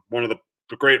 one of the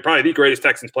probably the greatest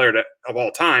Texans player of all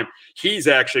time, he's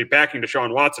actually backing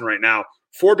Deshaun Watson right now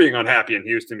for being unhappy in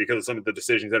Houston because of some of the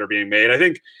decisions that are being made. I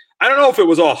don't know if it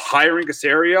was all hiring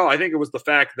Caserio. I think it was the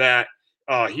fact that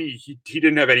he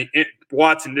didn't have any –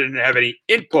 Watson didn't have any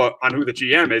input on who the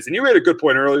GM is. And you made a good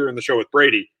point earlier in the show with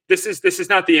Brady. This is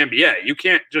not the NBA. You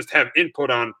can't just have input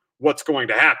on what's going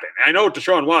to happen. And I know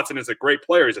Deshaun Watson is a great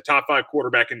player. He's a top 5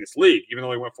 quarterback in this league, even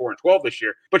though he went 4-12 this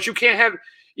year. But you can't have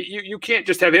 – you can't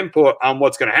just have input on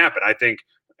what's going to happen. I think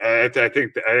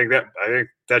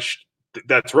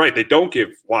that's right. They don't give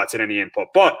Watson any input.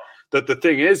 But the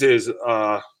thing is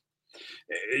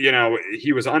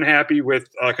he was unhappy with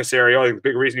Caserio. I think the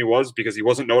big reason he was because he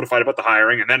wasn't notified about the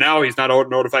hiring. And then now he's not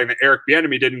notifying that Eric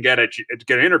Bieniemy didn't get an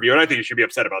interview. And I think he should be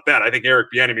upset about that. I think Eric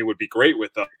Bieniemy would be great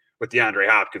with DeAndre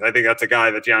Hopkins. I think that's a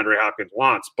guy that DeAndre Hopkins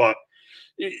wants. But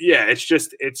yeah, it's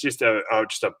just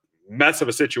a mess of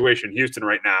a situation in Houston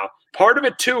right now. Part of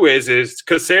it too is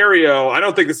Caserio. I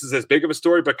don't think this is as big of a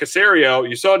story, but Caserio,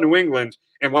 you saw New England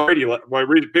and big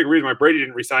reason why Brady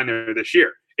didn't resign him this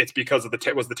year. It's because of the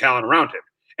talent around him.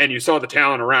 And you saw the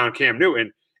talent around Cam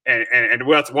Newton and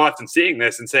Watson seeing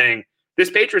this and saying, this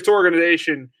Patriots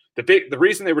organization, the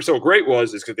reason they were so great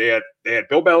is because they had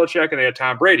Bill Belichick and they had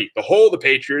Tom Brady. The whole of the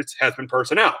Patriots has been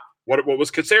personnel. What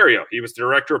was Caserio? He was the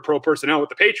director of pro personnel with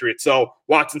the Patriots. So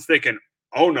Watson's thinking,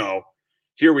 oh no,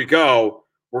 here we go.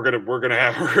 We're gonna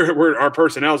have our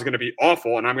personnel is gonna be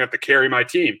awful, and I'm gonna have to carry my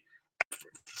team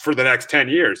for the next 10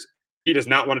 years. He does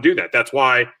not want to do that. That's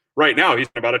why right now he's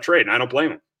about a trade, and I don't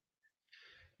blame him.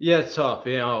 Yeah, it's tough,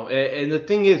 and the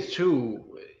thing is too,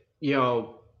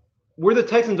 where the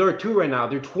Texans are too right now,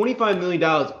 they're $25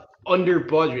 million under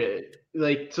budget.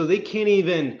 Like, so they can't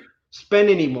even spend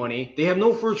any money. They have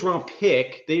no first round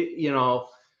pick.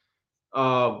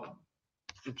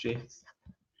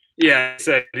 Yeah, he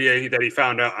said that he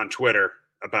found out on Twitter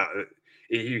about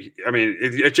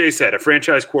it. Jay said a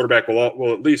franchise quarterback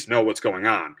will at least know what's going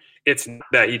on. It's not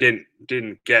that he didn't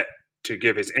get to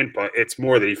give his input. It's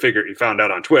more that he found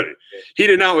out on Twitter. He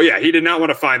did not want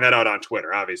to find that out on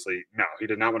Twitter. Obviously, no, he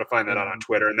did not want to find that out on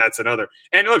Twitter. And that's another.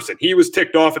 And listen, he was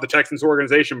ticked off at the Texans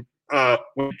organization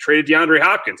when he traded DeAndre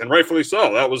Hopkins, and rightfully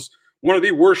so. That was one of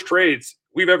the worst trades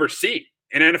we've ever seen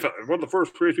in NFL. One of the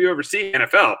first trades we've ever seen in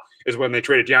NFL is when they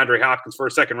traded DeAndre Hopkins for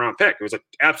a second-round pick. It was an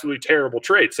absolutely terrible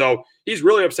trade. So he's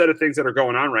really upset at things that are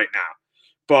going on right now.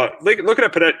 But looking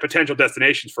at potential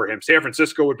destinations for him, San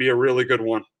Francisco would be a really good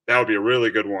one. That would be a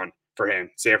really good one for him.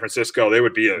 San Francisco, they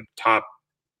would be a top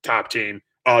team.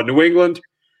 New England,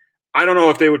 I don't know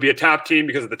if they would be a top team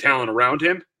because of the talent around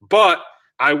him, but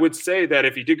I would say that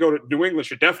if he did go to New England,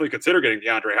 should definitely consider getting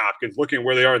DeAndre Hopkins. Looking at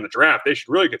where they are in the draft, they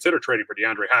should really consider trading for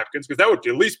DeAndre Hopkins because that would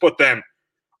at least put them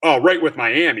right with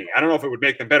Miami. I don't know if it would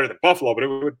make them better than Buffalo, but it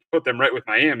would put them right with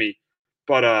Miami.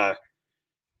 But and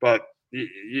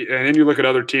then you look at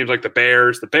other teams like the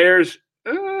Bears. The Bears,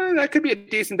 that could be a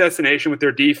decent destination with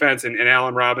their defense and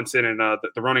Allen Robinson and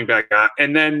the running back guy.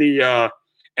 And then the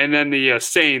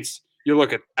Saints. You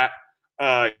look at that.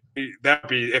 That'd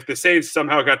be if the Saints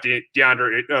somehow got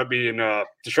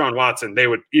Deshaun Watson, they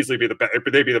would easily be the best.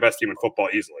 They'd be the best team in football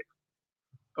easily.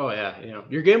 Oh yeah,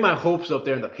 you're getting my hopes up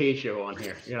there in the pay show on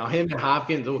here. Him and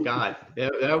Hopkins. Oh God,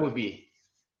 that would be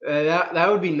that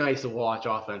would be nice to watch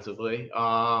offensively.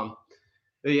 But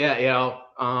yeah,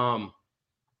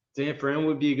 San Fran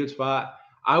would be a good spot.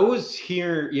 I was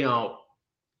here,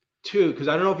 too, because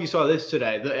I don't know if you saw this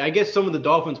today. I guess some of the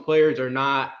Dolphins players are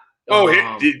not.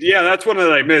 Yeah, that's one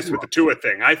that I missed with the Tua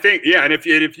thing. I think, and if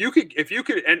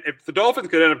the Dolphins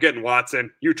could end up getting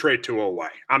Watson, you trade Tua away.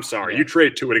 I'm sorry, you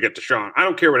trade Tua to get Deshaun. I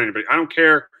don't care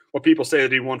what people say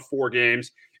that he won 4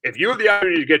 games. If you have the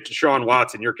opportunity to get Deshaun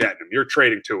Watson, you're getting him. You're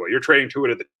trading Tua. You're trading Tua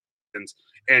to the Texans,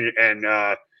 and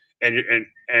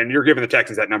you're giving the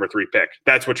Texans that number 3 pick.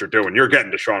 That's what you're doing. You're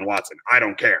getting Deshaun Watson. I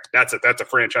don't care. That's a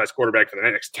franchise quarterback for the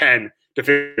next 10 to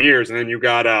 15 years, and then you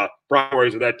got Brian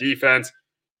Flores with that defense.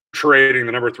 Trading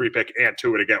the number 3 pick and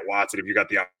Tua to get Watson if you got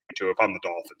the opportunity to. If I'm the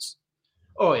Dolphins.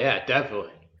 Oh yeah,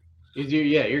 definitely.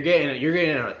 You're getting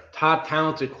a top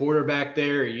talented quarterback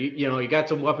there. You got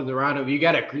some weapons around him. You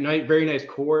got a very nice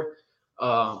core.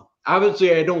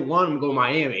 Obviously, I don't want him to go to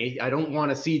Miami. I don't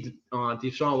want to see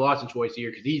Deshaun Watson twice a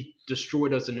year because he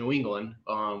destroyed us in New England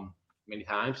many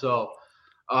times. So,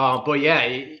 but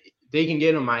yeah, they can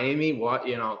get him Miami.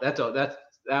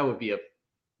 That would be a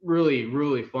really,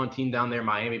 really fun team down there in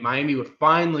Miami. Miami would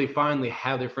finally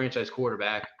have their franchise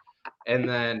quarterback. And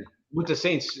then with the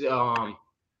Saints,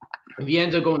 if he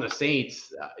ends up going to the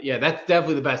Saints, that's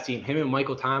definitely the best team. Him and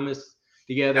Michael Thomas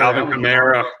together. Alvin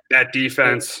Kamara, that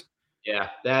defense. Yeah,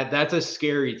 that's a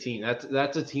scary team.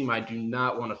 That's a team I do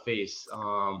not want to face.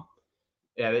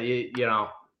 That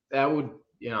would,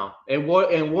 and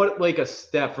what like a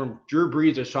step from Drew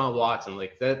Brees or Sean Watson,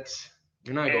 like that's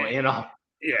you're not going,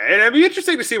 Yeah, and it'd be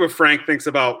interesting to see what Frank thinks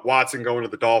about Watson going to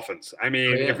the Dolphins. I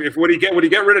mean, if would he get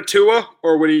rid of Tua,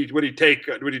 or would he get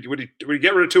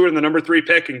rid of Tua in the number 3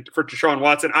 pick and for Deshaun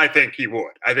Watson? I think he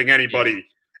would. I think anybody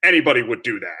would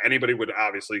do that. Anybody would,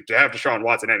 obviously, to have Deshaun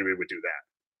Watson, anybody would do that.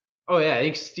 Oh yeah,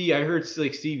 I think I heard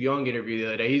Steve Young interview the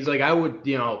other day. He's like, I would,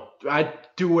 I'd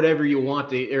do whatever you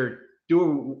want to, or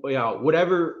do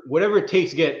whatever it takes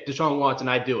to get Deshaun Watson,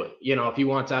 I'd do it. If he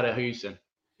wants out of Houston,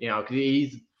 because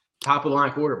he's top of the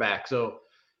line quarterback. So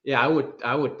yeah, I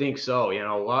would think so.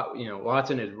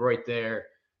 Watson is right there.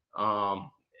 And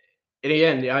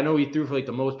again, I know he threw for like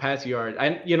the most passing yards.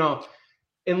 And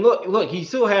look, he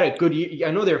still had a good year.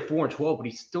 I know they're 4-12, but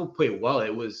he still played well.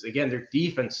 It was, again, their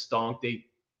defense stunk. He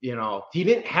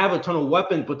didn't have a ton of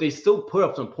weapons, but they still put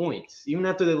up some points. Even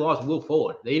after they lost Will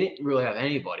Fuller, they didn't really have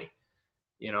anybody.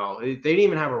 They didn't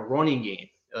even have a running game.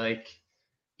 Like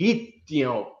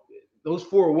those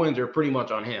 4 wins are pretty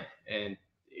much on him. And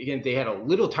again, they had a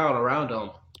little talent around them.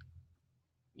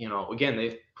 Again,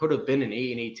 they could have been an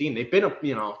 8-18. They've been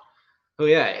so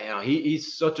yeah,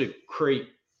 he's such a great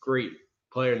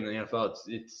player in the NFL.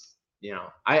 It's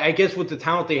I guess with the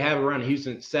talent they have around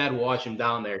Houston, it's sad to watch him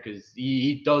down there because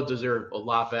he does deserve a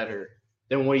lot better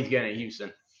than what he's getting at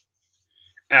Houston.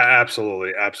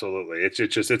 Absolutely. It's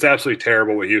absolutely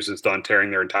terrible what Houston's done,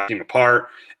 tearing their entire team apart.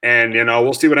 And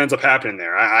we'll see what ends up happening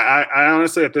there. I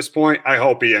honestly, at this point, I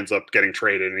hope he ends up getting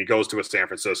traded and he goes to a San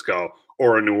Francisco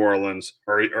or a New Orleans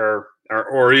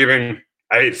or even,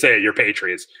 I hate to say it, your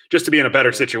Patriots, just to be in a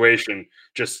better situation,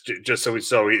 just so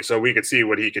we could see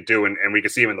what he could do and we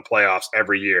could see him in the playoffs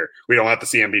every year. We don't have to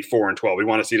see him be 4-12. We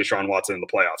want to see Deshaun Watson in the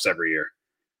playoffs every year.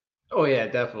 Oh yeah,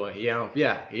 definitely.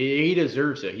 He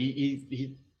deserves it.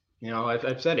 He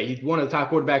I've said it. He's one of the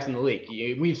top quarterbacks in the league.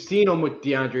 We've seen him with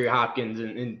DeAndre Hopkins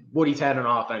and what he's had on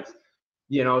offense.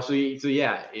 He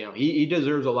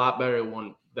deserves a lot better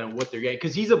than what they're getting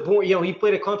because he's a boy. He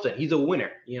played at Clemson. He's a winner.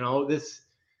 He knows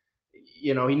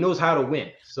how to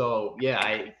win. So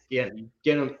get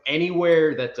him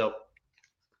anywhere that's a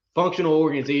functional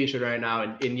organization right now,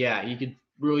 and he could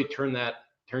really turn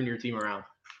your team around.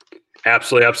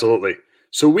 Absolutely.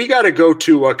 So we got to go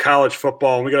to college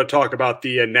football, and we got to talk about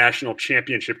the national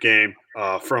championship game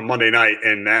from Monday night,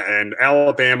 and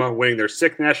Alabama winning their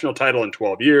 6th national title in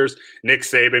 12 years. Nick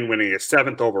Saban winning his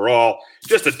 7th overall.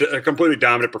 Just a completely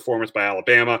dominant performance by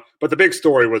Alabama. But the big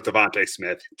story was DeVonta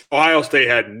Smith. Ohio State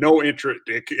had no interest.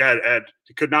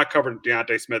 Could not cover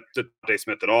DeVonta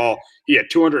Smith at all. He had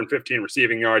 215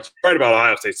 receiving yards. Right about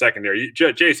Ohio State secondary,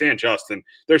 Jace and Justin.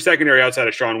 Their secondary outside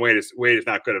of Sean Wade is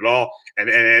not good at all. And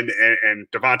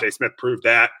DeVonta Smith proved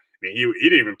that. I mean, he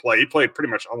didn't even play. He played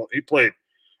pretty much. He played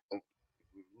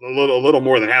a little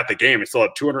more than half the game. He still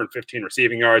had 215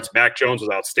 receiving yards. Mac Jones was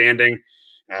outstanding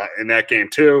in that game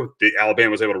too. The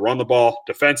Alabama was able to run the ball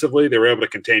defensively. They were able to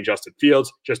contain Justin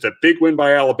Fields. Just a big win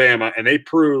by Alabama, and they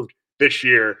proved this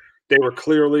year they were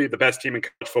clearly the best team in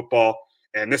college football,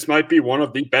 and this might be one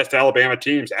of the best Alabama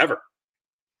teams ever.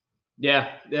 Yeah,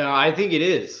 I think it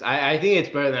is. I think it's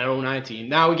better than 2019.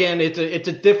 Now, again, it's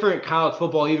a different college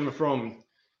football even from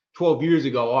 12 years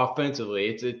ago offensively.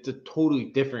 It's a totally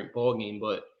different ballgame,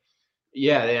 but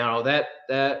yeah,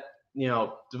 that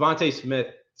DeVonta Smith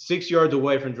 6 yards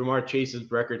away from Jamar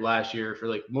Chase's record last year for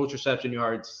like most reception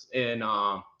yards in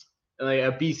like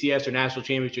a BCS or national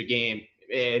championship game,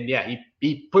 and yeah,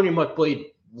 he pretty much played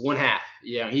one half.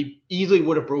 Yeah, he easily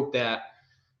would have broke that,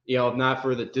 if not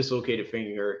for the dislocated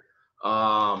finger.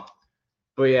 But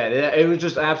yeah, it was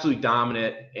just absolutely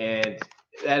dominant, and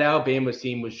that Alabama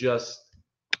team was just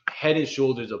head and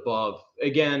shoulders above.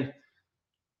 Again,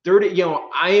 30.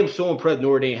 I am so impressed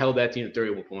Notre Dame held that team to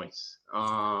 31 points.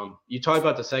 You talk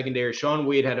about the secondary. Sean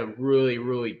Wade had a really,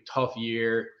 really tough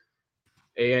year,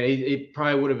 and it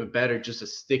probably would have been better just to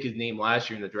stick his name last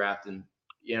year in the draft and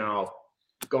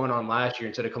going on last year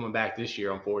instead of coming back this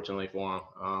year, unfortunately for him.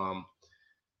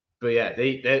 But yeah,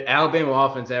 that Alabama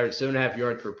offense averaged 7.5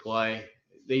 yards per play.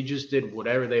 They just did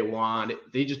whatever they want.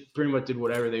 They just pretty much did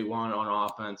whatever they want on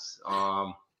offense.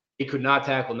 He could not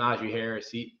tackle Najee Harris.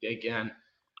 He's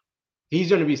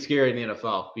going to be scary in the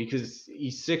NFL because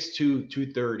he's 6'2",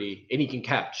 230, and he can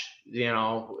catch.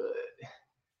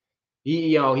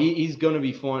 He's going to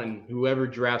be fun. Whoever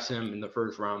drafts him in the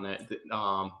first round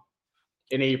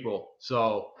in April.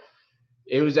 So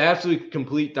it was absolutely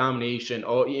complete domination.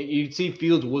 Oh, you see,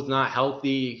 Fields was not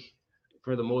healthy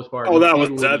for the most part. Oh, that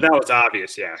was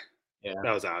obvious. Yeah,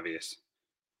 that was obvious.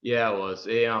 Yeah, it was.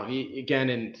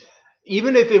 And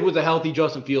even if it was a healthy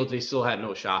Justin Fields, they still had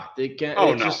no shot.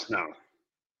 No.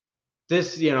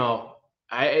 This, it's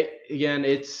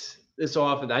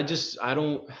often. It's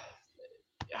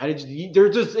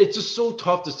just so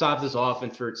tough to stop this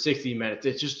offense for 60 minutes.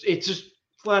 It's just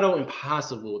flat out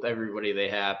impossible with everybody they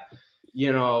have.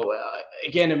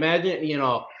 Again, imagine,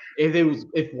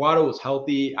 if Waddle was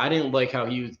healthy. I didn't like how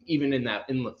he was even in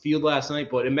the field last night,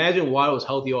 but imagine Waddle was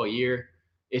healthy all year.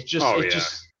 It's just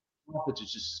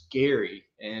scary.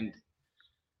 And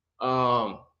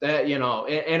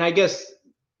and I guess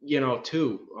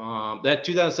too, that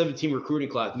 2017 recruiting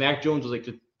class, Mac Jones was like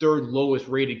the third lowest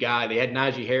rated guy. They had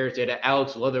Najee Harris, they had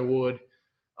Alex Leatherwood,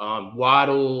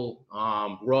 Waddle,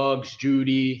 Ruggs,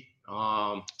 Judy,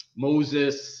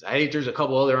 Moses. I think there's a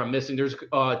couple other I'm missing. There's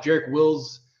Jarek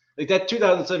Wills. Like that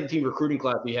 2017 recruiting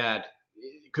class we had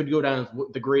could go down as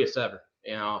the greatest ever.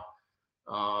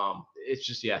 It's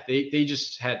just, they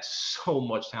just had so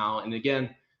much talent. And again,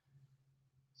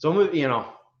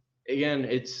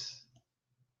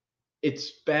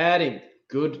 it's bad and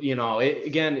good.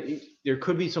 There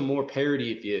could be some more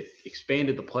parity if you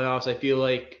expanded the playoffs, I feel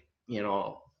like,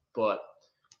 but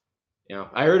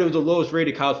I heard it was the lowest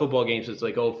rated college football game since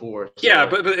like 2004. So. Yeah,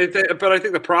 but I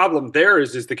think the problem there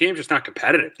is the game's just not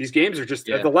competitive. These games are just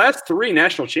the last 3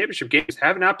 national championship games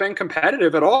have not been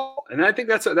competitive at all, and I think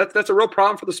that's a real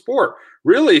problem for the sport.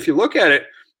 Really, if you look at it,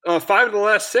 5 of the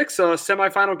last 6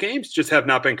 semifinal games just have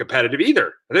not been competitive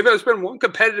either. I think there's been one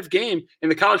competitive game in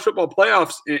the college football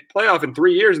playoff in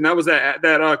 3 years, and that was that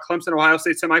Clemson Ohio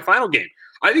State semifinal game.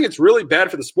 I think it's really bad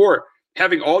for the sport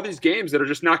having all these games that are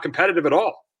just not competitive at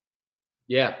all.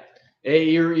 Yeah, hey,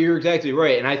 you're exactly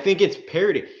right, and I think it's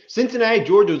parity. Cincinnati,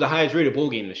 Georgia was the highest rated bowl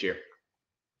game this year.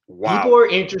 Wow, people are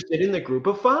interested in the group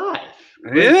of 5.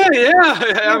 Yeah,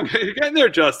 you're getting there,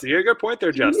 Justin. You got a good point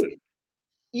there, Justin.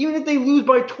 Even if they lose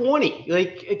by 20,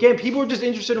 like again, people are just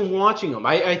interested in watching them.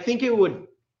 I think it would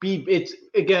be. It's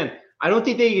again. I don't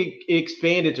think they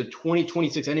expand it to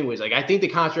 2026 anyways. Like I think the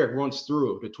contract runs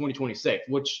through to 2026,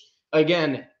 which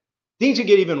again. Things could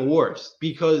get even worse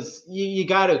because you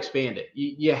got to expand it.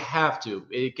 You have to.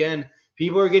 Again,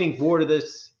 people are getting bored of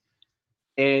this.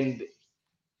 And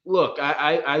look,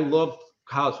 I love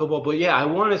college football, but yeah, I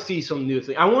want to see some new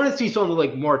thing. I want to see something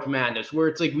like March Madness where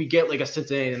it's like we get like a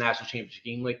Cincinnati national championship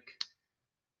game. Like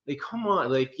come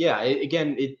on. Like, yeah,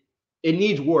 it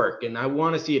needs work, and I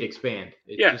want to see it expand.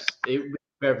 It would be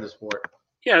better for the sport.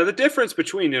 Yeah, the difference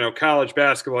between college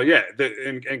basketball,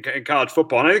 and college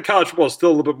football, and I think college football is still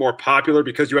a little bit more popular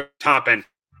because you have top end.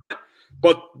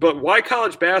 But why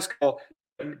college basketball?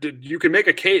 You can make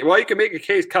a case. While you can make a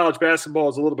case, college basketball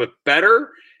is a little bit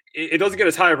better. It doesn't get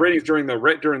as high of ratings during the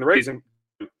regular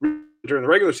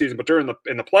season, but in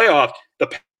the playoff, the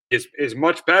is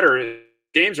much better.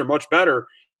 Games are much better,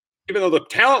 even though the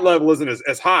talent level isn't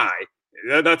as high.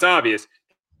 That's obvious.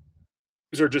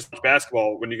 These are just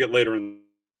basketball when you get later in.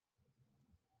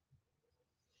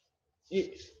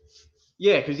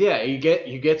 Yeah, because you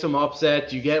get some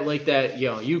upsets. You get like that,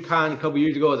 UConn a couple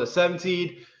years ago as a 7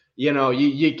 seed.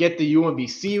 You get the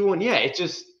UMBC one. Yeah, it's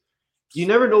just you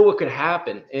never know what could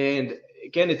happen. And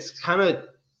again, it's kind of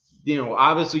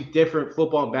obviously different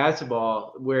football and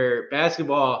basketball. Where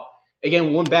basketball,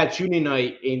 again, one bad shooting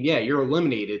night and you're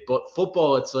eliminated. But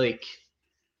football, it's like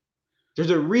there's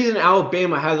a reason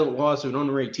Alabama hasn't lost to an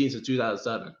unranked team since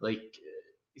 2007. Like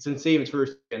since Saban's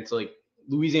first against like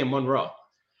Louisiana Monroe.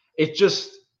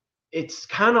 It's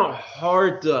kind of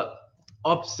hard to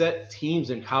upset teams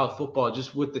in college football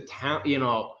just with the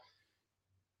talent,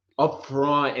 up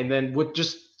front, and then with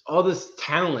just all this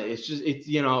talent.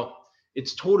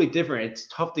 It's totally different. It's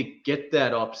tough to get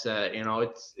that upset.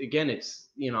 It's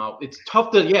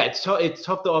tough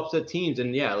to upset teams,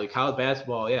 and like college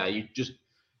basketball.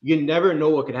 You never know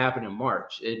what could happen in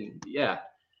March, and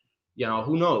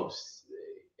who knows?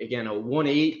 Again, a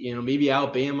 1-8, maybe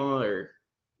Alabama or.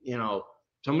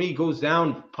 Somebody goes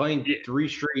down playing 3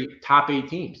 straight top 8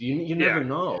 teams. You never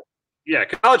know. Yeah,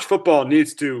 college football they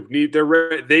need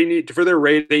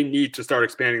to start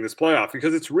expanding this playoff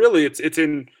because it's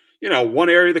in one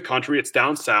area of the country. It's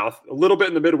down south, a little bit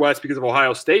in the Midwest because of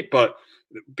Ohio State, but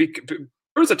there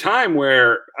was a time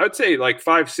where I would say like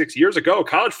 5-6 years ago,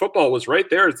 college football was right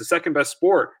there as the second best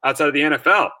sport outside of the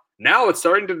NFL. Now it's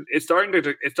starting to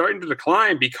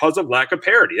decline because of lack of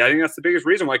parity. I think that's the biggest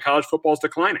reason why college football is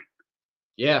declining.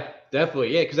 Yeah,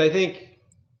 definitely. Yeah, because I think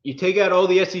you take out all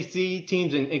the SEC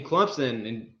teams in Clemson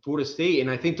and Florida State, and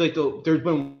I think there's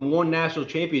been one national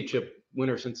championship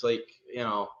winner since I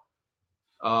think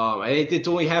it's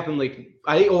only happened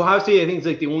I think Ohio State. I think it's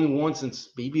like the only one since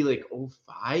maybe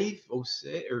 05,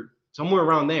 06 or somewhere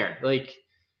around there.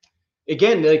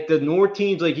 Again, the North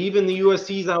teams, even the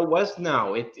USC's out west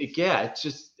now. It's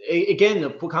just again the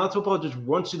college football just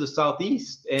runs to the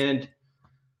Southeast, and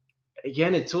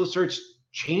again until it starts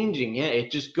changing,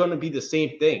 it's just gonna be the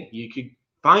same thing. You could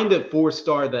find a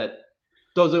 4-star that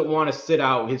doesn't want to sit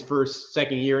out his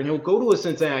second year, and he'll go to a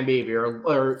Cincinnati maybe or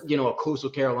a Coastal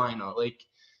Carolina.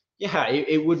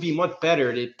 It would be much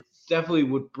better. It definitely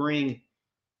would bring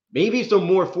maybe some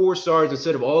more 4-stars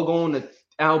instead of all going to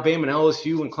Alabama and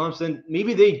LSU and Clemson.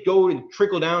 Maybe they go and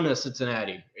trickle down to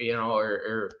Cincinnati,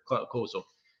 or Coastal.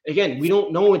 Again, we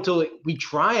don't know until we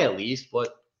try at least.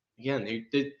 But again,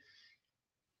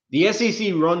 the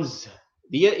SEC runs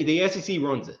the SEC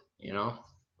runs it.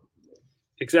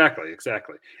 Exactly.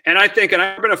 And I've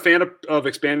been a fan of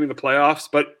expanding the playoffs,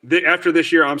 but after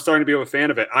this year, I'm starting to be a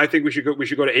fan of it. I think we should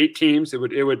go to 8 teams. It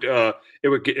would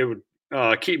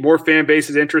keep more fan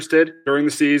bases interested during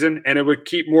the season, and it would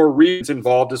keep more regions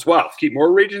involved as well. Keep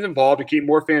more regions involved and keep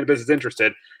more fan bases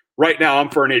interested. Right now, I'm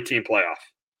for an 8-team playoff.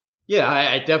 Yeah,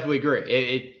 I definitely agree.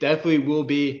 It definitely will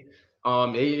be.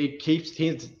 It keeps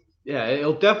teams. Yeah,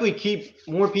 it'll definitely keep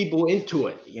more people into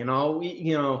it.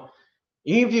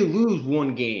 Even if you lose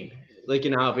one game, like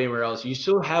in Alabama or else, you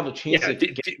still have a chance.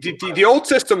 The old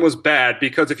system was bad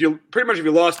because if you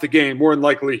lost the game, more than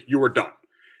likely you were done.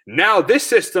 Now this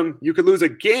system, you could lose a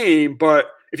game, but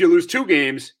if you lose 2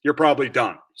 games, you're probably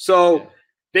done. So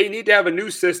they need to have a new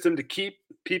system to keep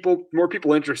more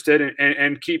people interested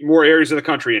and keep more areas of the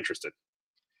country interested.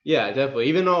 Yeah, definitely.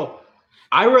 Even though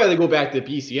I'd rather go back to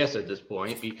BCS at this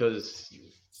point because,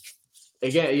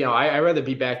 again, I'd rather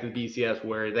be back to the BCS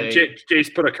where they.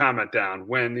 Jace put a comment down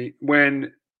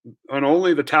when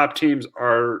only the top teams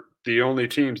are the only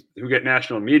teams who get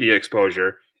national media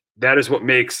exposure. That is what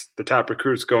makes the top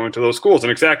recruits go into those schools. And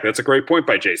exactly, that's a great point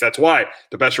by Jace. That's why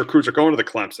the best recruits are going to the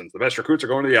Clemsons. The best recruits are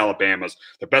going to the Alabamas.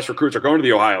 The best recruits are going to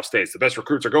the Ohio States. The best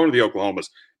recruits are going to the Oklahomas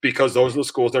because those are the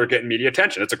schools that are getting media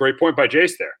attention. That's a great point by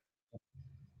Jace there.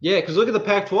 Yeah, because look at the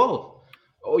Pac-12.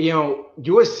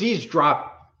 USC's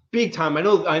dropped big time. I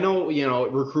know,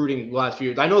 recruiting the last few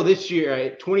years. I know this year,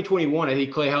 2021, I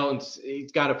think Clay Helton's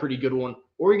got a pretty good one.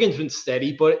 Oregon's been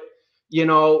steady, but you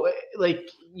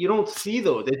don't see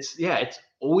those. It's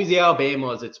always the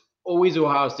Alabamas, it's always the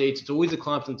Ohio States, it's always the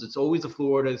Clemsons, it's always the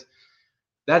Floridas.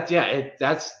 That's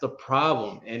the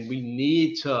problem, and we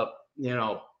need to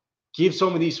give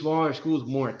some of these smaller schools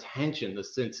more attention to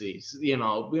Cincy's. We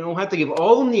don't have to give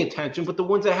all of them the attention, but the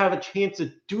ones that have a chance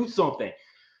to do something.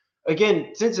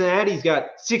 Again, Cincinnati's got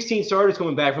 16 starters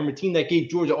coming back from a team that gave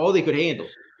Georgia all they could handle.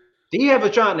 They have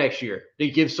a shot next year. They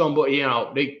give somebody,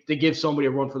 they give somebody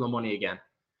a run for the money again.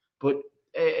 But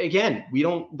again, we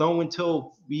don't know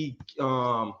until you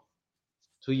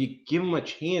give them a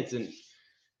chance. And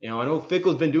I know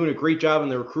Fickle's been doing a great job on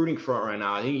the recruiting front right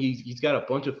now. I think he's got a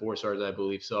bunch of 4-stars, I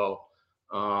believe. So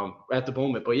at the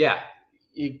moment, but yeah,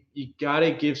 you got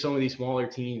to give some of these smaller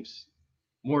teams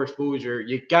more exposure.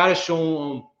 You got to show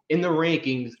them in the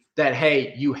rankings that,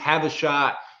 hey, you have a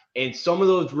shot, and some of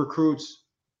those recruits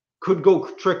could go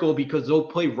trickle because they'll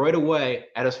play right away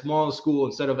at a smaller school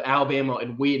instead of Alabama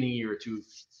and waiting a year or two.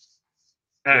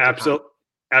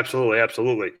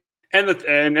 Absolutely.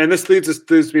 And this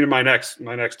leads me to my next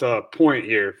point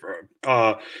here.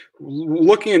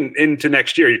 Looking into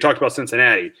next year, you talked about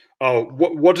Cincinnati.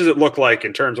 What does it look like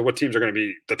in terms of what teams are going to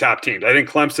be the top teams? I think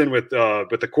Clemson with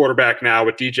the quarterback now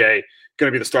with DJ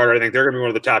going to be the starter. I think they're going to be one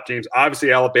of the top teams.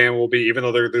 Obviously, Alabama will be, even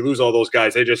though they lose all those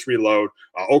guys, they just reload.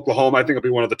 Oklahoma, I think, will be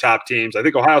one of the top teams. I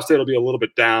think Ohio State will be a little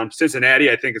bit down.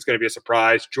 Cincinnati, I think, is going to be a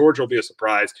surprise. Georgia will be a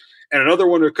surprise, and another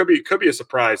one that could be a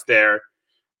surprise there.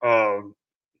 I'm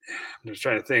just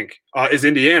trying to think. Is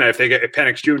Indiana if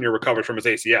Penix Jr. recovers from his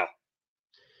ACL?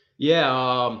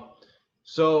 Yeah.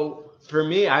 So for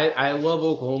me, I love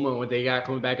Oklahoma and what they got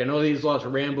coming back. I know they just lost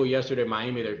Rambo yesterday at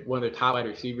Miami. They're one of their top wide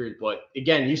receivers. But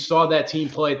again, you saw that team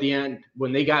play at the end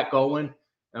when they got going.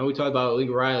 And we talked about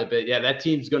Lincoln Riley, but yeah, that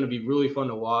team's going to be really fun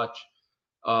to watch.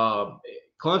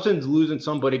 Clemson's losing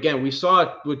some, but again, we saw it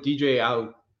what DJ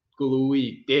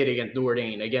Al-Galui did against Notre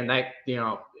Dame. Again, that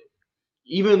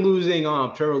even losing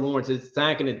Trevor Lawrence, it's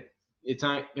not going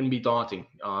to be daunting.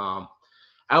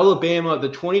 Alabama, the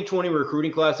 2020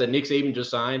 recruiting class that Nick Saban just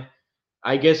signed,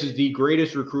 I guess is the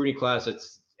greatest recruiting class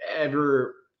that's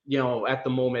ever, at the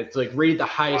moment. It's like rated the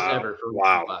highest ever for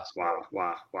recruiting class.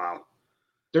 Wow.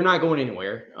 They're not going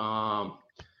anywhere.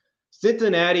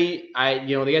 Cincinnati,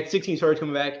 they got 16 starters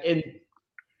coming back, and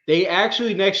they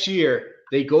actually next year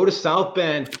they go to South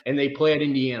Bend and they play at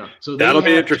Indiana. So that'll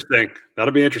be interesting.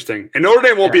 And Notre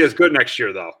Dame won't be as good next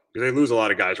year though, because they lose a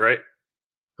lot of guys, right?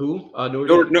 Who?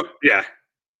 Notre Dame. No, yeah.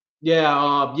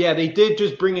 Yeah, they did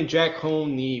just bring in Jack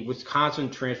Cohn, the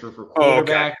Wisconsin transfer for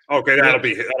quarterback. Okay, that'll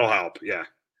help. Yeah.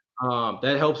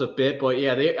 That helps a bit, but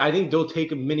yeah, I think they'll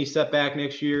take a mini step back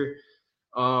next year.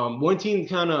 One team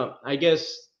kind of, I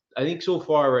think so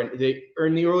far they are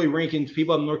in the early rankings.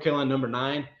 People have North Carolina number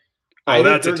 9. Oh,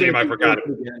 that's a team I forgot.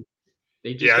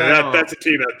 That's a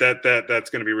team that's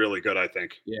going to be really good, I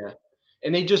think. Yeah,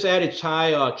 and they just added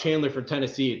Ty Chandler from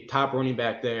Tennessee, top running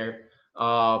back there.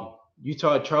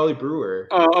 Utah, Charlie Brewer.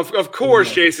 Of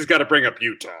course, Chase has got to bring up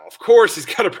Utah. Of course, he's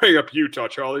got to bring up Utah.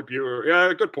 Charlie Brewer.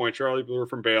 Yeah, good point. Charlie Brewer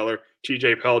from Baylor.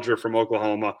 T.J. Pelger from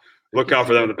Oklahoma. Look out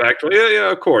for them in the backfield.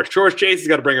 Yeah, of course. George Chase has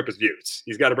got to bring up his Utes.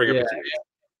 He's got to bring up his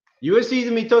Utes. USC's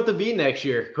going to be tough to beat next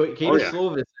year.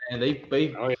 Slovis, and they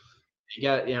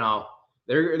got,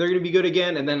 they're going to be good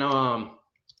again. And then, kind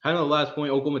of the last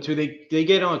point, Oklahoma too. They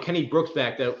get Kenny Brooks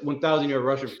back, that 1,000-yard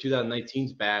rusher for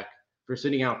 2019's back for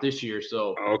sitting out this year.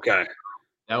 So okay,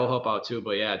 that will help out too.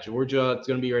 But yeah, Georgia, it's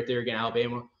going to be right there again.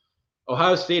 Alabama,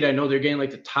 Ohio State. I know they're getting like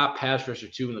the top pass rusher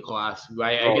too in the class.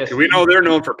 I guess we know they're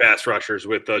known for pass rushers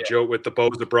with the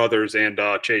Bosa brothers and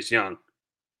Chase Young.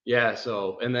 Yeah.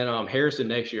 So and then Harrison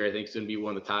next year I think is going to be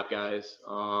one of the top guys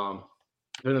for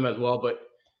them as well. But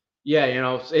yeah,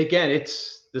 again,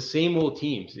 it's the same old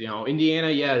teams. Indiana,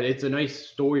 yeah, it's a nice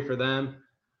story for them.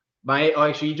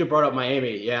 Actually, you just brought up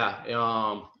Miami.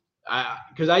 Yeah.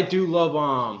 Because I do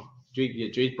love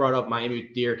Jake brought up Miami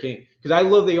with D'Eriq King, because I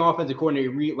love the offensive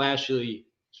coordinator Reed Lashley,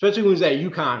 especially when he was at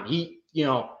UConn.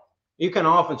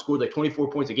 UConn offense scored like 24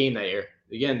 points a game that year.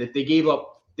 Again, they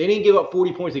didn't give up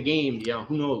 40 points a game.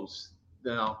 Who knows?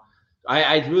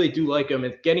 I really do like him.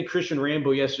 And getting Christian Rambo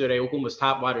yesterday, Oklahoma's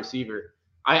top wide receiver,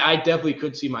 I definitely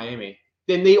could see Miami.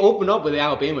 Then they open up with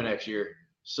Alabama next year,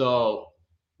 so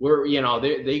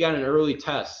they got an early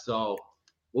test. So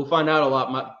we'll find out a lot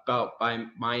about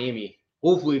Miami.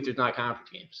 Hopefully, if there's not conference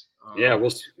games. We'll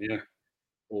see. Yeah.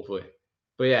 Hopefully.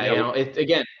 But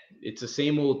yeah, it's the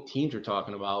same old teams we're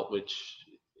talking about, which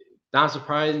not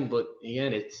surprising. But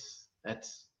again,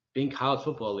 that's been college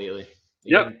football lately.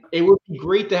 Yep. It would be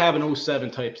great to have an 07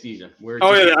 type season.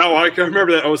 I can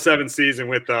remember that 07 season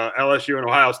with LSU and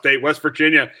Ohio State. West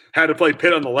Virginia had to play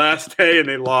Pitt on the last day, and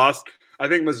they lost. I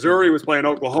think Missouri was playing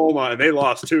Oklahoma, and they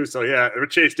lost too. So, yeah,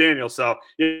 with Chase Daniels. So,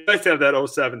 it's nice to have that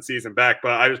 07 season back,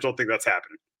 but I just don't think that's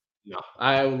happening. No,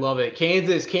 I love it.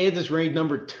 Kansas ranked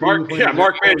number 2. Mark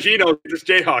Mangino, just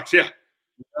Jayhawks, yeah.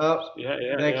 That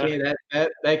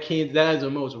is the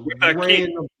most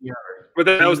random year. But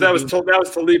that was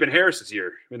Talib and Harris's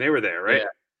year when they were there, right?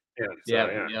 Yeah.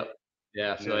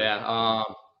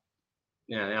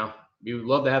 We would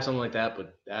love to have something like that,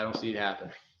 but I don't see it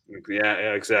happening.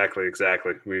 Yeah, exactly.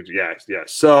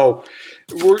 So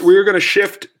we're going to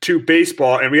shift to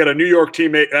baseball, and we got a New York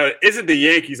teammate. Isn't the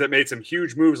Yankees that made some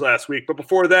huge moves last week? But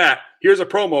before that, here's a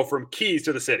promo from Keys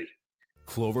to the City.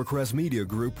 Clovercrest Media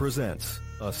Group presents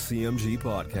a CMG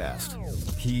podcast,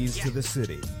 Keys to the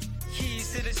City.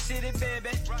 Keys to the city, baby.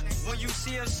 When you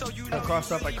see us, so you know.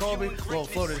 Crossed up by Kobe, little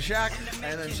flow to Shaq,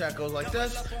 and then Shaq goes like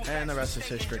this, and the rest is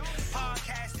history.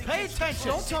 Pay attention.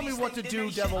 Don't tell me what to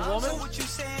do, devil woman. But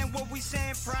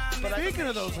speaking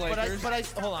of those Lakers,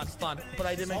 hold on, it's fun. But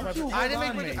I didn't make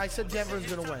my I said Denver's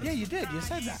gonna win. Yeah, you did. You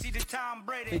said that.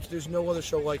 There's no other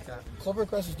show like that.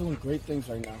 Clovercrest is doing great things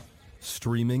right now.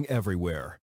 Streaming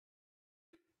everywhere.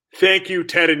 Thank you,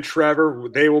 Ted and Trevor.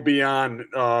 They will be on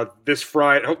this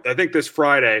Friday. I think this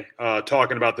Friday,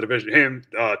 talking about the division.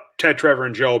 Ted, Trevor,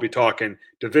 and Joe will be talking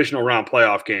divisional round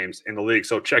playoff games in the league.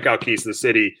 So check out Keys to the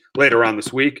City later on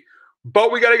this week.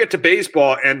 But we got to get to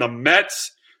baseball, and the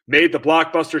Mets made the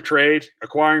blockbuster trade,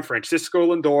 acquiring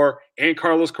Francisco Lindor and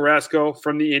Carlos Carrasco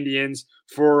from the Indians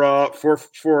for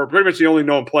pretty much the only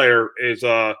known player is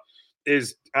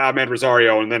Ahmed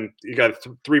Rosario, and then you got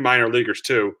 3 minor leaguers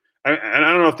too. And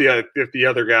I don't know if the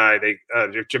other guy,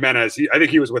 Jimenez, I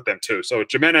think he was with them too. So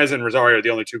Jimenez and Rosario are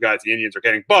the only 2 guys the Indians are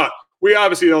getting. But we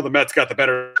obviously know the Mets got the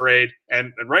better trade.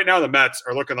 And right now the Mets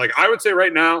are looking like, I would say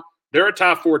right now, they're a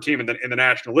top 4 team in the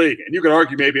National League. And you could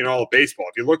argue maybe in all of baseball.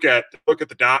 If you look at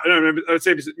the Dodgers, I would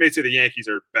say the Yankees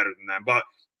are better than them. But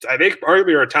I think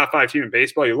arguably are a top 5 team in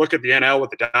baseball. You look at the NL with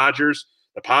the Dodgers,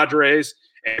 the Padres,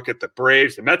 and look at the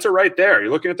Braves. The Mets are right there. You're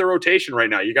looking at the rotation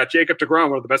right now. You got Jacob deGrom,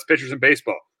 one of the best pitchers in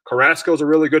baseball. Carrasco's a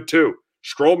really good too.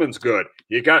 Stroman's good.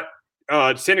 You got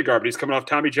Syndergaard, but he's coming off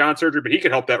Tommy John surgery, but he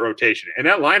can help that rotation. And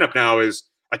that lineup now is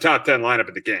a top 10 lineup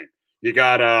in the game. You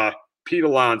got Pete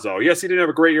Alonso. Yes, he didn't have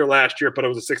a great year last year, but it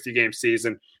was a 60-game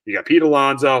season. You got Pete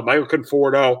Alonso, Michael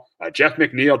Conforto, Jeff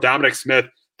McNeil, Dominic Smith.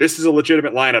 This is a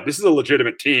legitimate lineup. This is a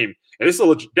legitimate team, and this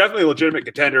is definitely a legitimate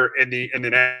contender in the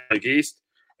National League East.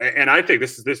 And I think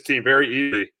this team very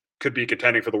easily could be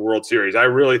contending for the World Series. I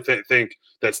really think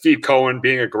that Steve Cohen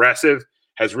being aggressive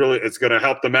it's going to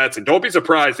help the Mets. And don't be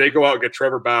surprised they go out and get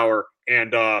Trevor Bauer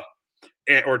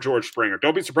or George Springer.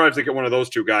 Don't be surprised they get one of those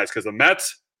 2 guys, because the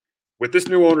Mets, with this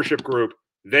new ownership group,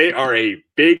 they are a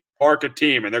big market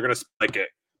team and they're going to spike it.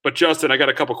 But Justin, I got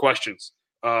a couple questions.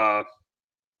 Does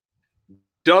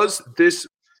this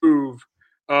move?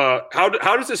 How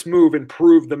does this move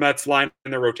improve the Mets line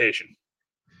in their rotation?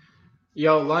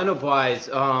 Yo, lineup wise,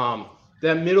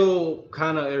 that middle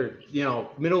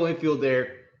middle infield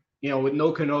there, with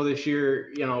no Cano this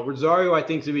year, Rosario I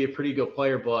think is gonna be a pretty good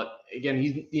player, but again,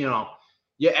 he's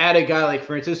you add a guy like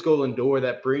Francisco Lindor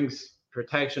that brings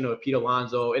protection of Pete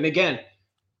Alonso, and again,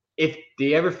 if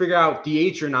they ever figure out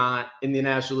DH or not in the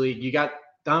National League, you got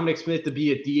Dominic Smith to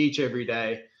be a DH every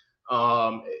day.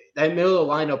 That middle of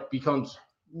the lineup becomes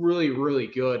really, really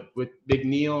good with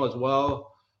McNeil as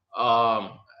well.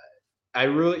 I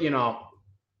really,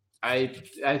 I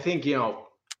think,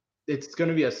 it's going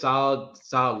to be a solid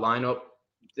lineup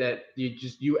that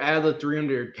you add a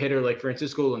 300 hitter like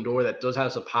Francisco Lindor that does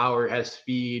have some power, has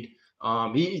speed.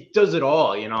 He does it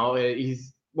all,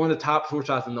 he's one of the top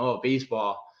shortstots in all of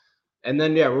baseball. And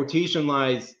then, rotation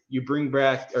wise, you bring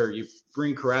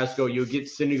Carrasco, you get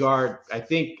Syndergaard, I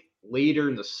think later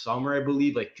in the summer, I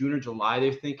believe, like June or July,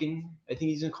 they're thinking. I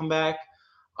think he's going to come back.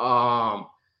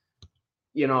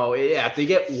 If they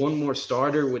get one more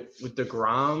starter with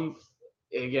DeGrom,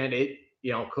 again,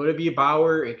 could it be a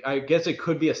Bauer? I guess it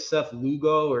could be a Seth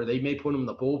Lugo, or they may put him in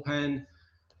the bullpen.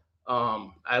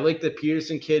 I like the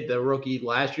Peterson kid, the rookie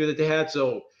last year that they had.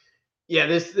 So,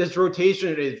 this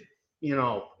rotation is,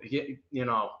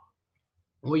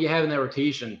 what you have in that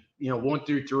rotation, 1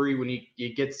 through 3 when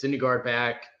you get Syndergaard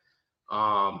back,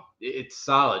 it's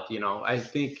solid. I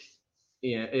think.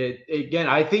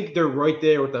 I think they're right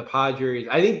there with the Padres.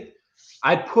 I think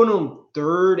I'd put them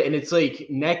 3rd, and it's like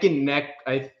neck and neck.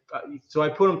 So I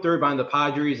put them 3rd behind the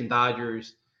Padres and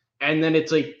Dodgers, and then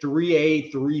it's like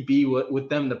 3A, 3B with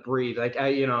them, the Braves. Like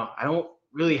I don't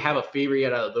really have a favorite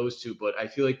yet out of those 2, but I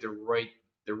feel like they're right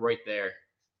there.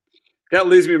 That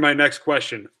leads me to my next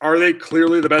question. Are they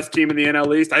clearly the best team in the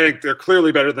NL East? I think they're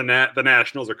clearly better than the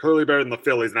Nationals. They're clearly better than the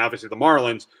Phillies and obviously the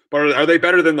Marlins. But are they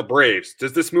better than the Braves?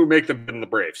 Does this move make them better than the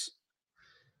Braves?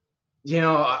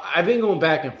 I've been going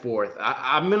back and forth.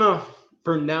 I'm going to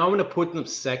for now, I'm going to put them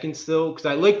second still because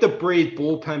I like the Braves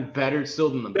bullpen better still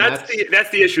than the Mets.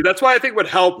 That's the issue. That's why I think it would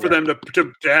help for them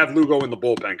to have Lugo in the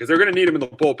bullpen because they're going to need him in the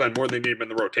bullpen more than they need him in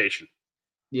the rotation.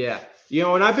 Yeah.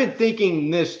 And I've been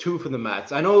thinking this too for the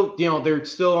Mets. I know, they're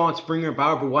still on Springer and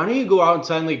Bauer, but why don't you go out and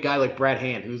sign like a guy like Brad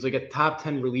Hand, who's like a top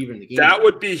 10 reliever in the game? That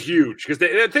would be huge because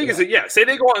the thing is that, say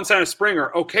they go out and sign a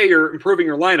Springer, okay, you're improving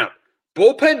your lineup.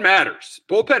 Bullpen matters.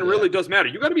 Bullpen really does matter.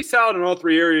 You got to be solid in all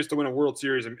three areas to win a World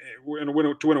Series and to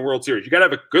win a World Series. You got to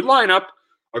have a good lineup,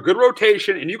 a good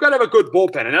rotation, and you got to have a good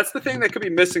bullpen. And that's the thing that could be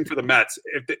missing for the Mets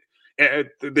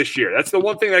this year. That's the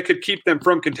one thing that could keep them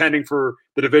from contending for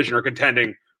the division or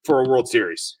contending for a World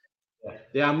Series.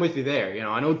 Yeah, I'm with you there.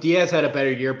 I know Diaz had a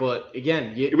better year, but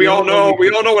again, we all know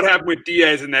what happened with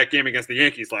Diaz in that game against the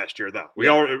Yankees last year. Though they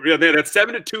had that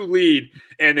 7-2 lead,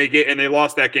 and they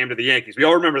lost that game to the Yankees. We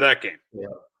all remember that game.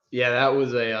 Yeah, that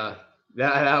was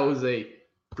a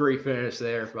great finish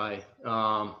there by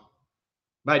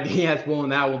Diaz blowing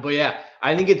that one. But yeah,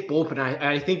 I think it's bullpen.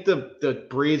 I think the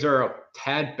Braves are a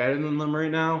tad better than them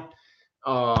right now.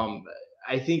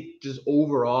 I think just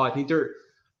overall,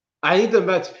 I think the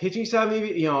Mets pitching staff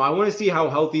maybe, I want to see how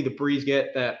healthy the Braves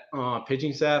get that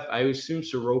pitching staff. I assume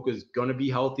Soroka's going to be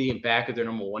healthy and back at their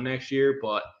number one next year,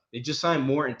 but they just signed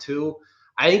Morton too.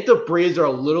 I think the Braves are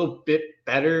a little bit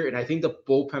better, and I think the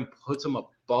bullpen puts them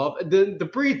above. The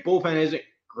Braves bullpen isn't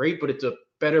great, but it's a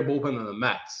better bullpen than the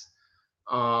Mets.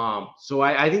 So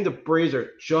I think the Braves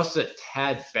are just a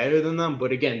tad better than them.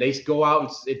 But again, they go out, and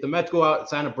if the Mets go out and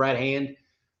sign a Brad Hand,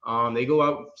 they go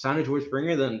out sign a George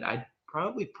Springer, then I'd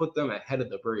probably put them ahead of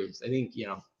the Braves. I think,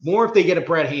 more if they get a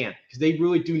Brad Hand, because they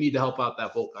really do need to help out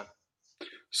that bullpen.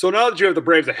 So now that you have the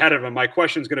Braves ahead of them, my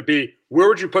question is going to be, where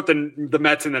would you put the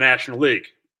Mets in the National League?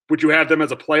 Would you have them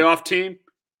as a playoff team?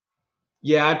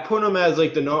 Yeah, I'd put them as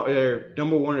like the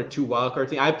number 1 or 2 wildcard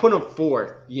team. I'd put them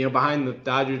fourth, behind the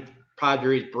Dodgers,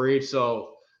 Padres, Braves.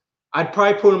 So I'd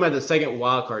probably put them as the second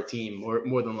wildcard team,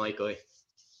 more than likely.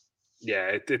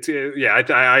 Yeah,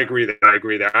 I agree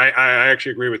there. I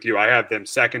actually agree with you. I have them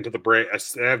second to the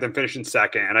Braves. I have them finishing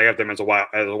second, and I have them as a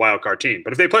wild card team.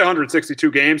 But if they play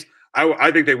 162 games,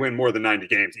 I think they win more than 90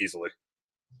 games easily.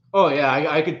 Oh yeah,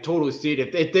 I could totally see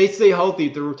it. If they stay healthy,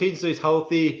 if the rotation stays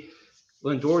healthy,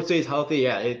 Lindor stays healthy,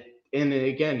 yeah. And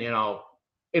again,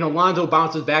 and Alonso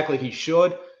bounces back like he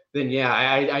should, then yeah,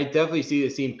 I definitely see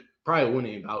this team probably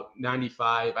winning about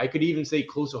 95. I could even say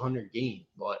close to 100 games,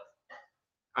 but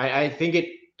I think it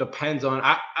depends on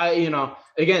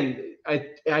again,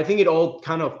 I think it all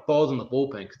kind of falls on the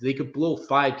bullpen because they could blow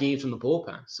 5 games from the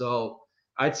bullpen. So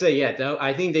I'd say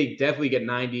I think they definitely get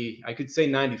 90. I could say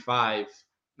 95,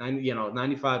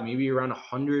 95, maybe around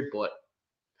 100, but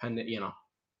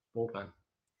bullpen.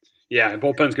 Yeah, and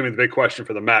bullpen's going to be the big question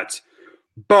for the Mets.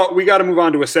 But we got to move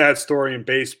on to a sad story in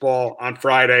baseball on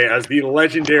Friday as the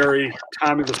legendary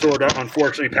Tommy Lasorda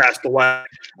unfortunately passed away.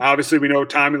 Obviously, we know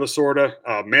Tommy Lasorda,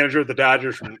 manager of the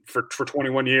Dodgers for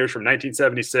 21 years, from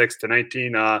 1976 to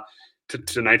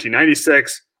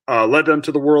 1996, led them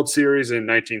to the World Series in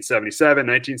 1977,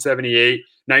 1978,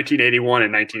 1981,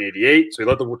 and 1988. So he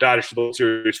led the Dodgers to the World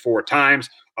Series 4 times.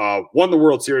 Won the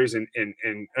World Series led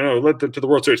them to the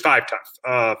World Series 4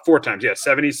 times. Yeah,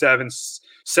 77,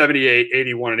 78,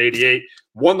 81, and 88.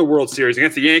 Won the World Series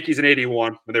against the Yankees in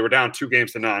 81 when they were down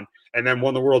 2-0, and then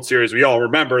won the World Series. We all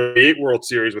remember the 8 World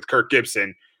Series with Kirk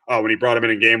Gibson when he brought him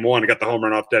in Game 1 and got the home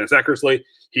run off Dennis Eckersley.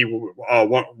 He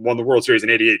won the World Series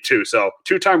in 88 too. So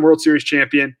 2-time World Series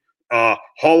champion,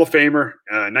 Hall of Famer,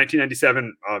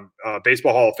 1997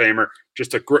 Baseball Hall of Famer.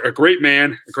 Just a great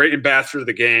man, a great ambassador of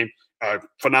the game,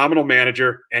 phenomenal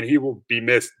manager, and he will be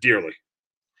missed dearly.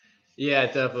 Yeah,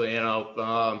 definitely.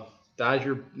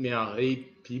 Dodger,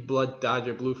 he bled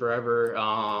Dodger blue forever.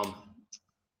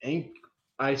 And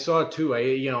I saw it too.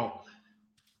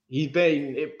 He's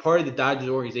been part of the Dodgers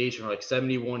organization for like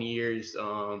 71 years.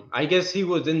 I guess he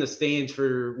was in the stands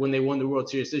for when they won the World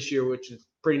Series this year, which is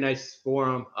pretty nice for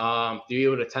him to be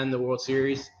able to attend the World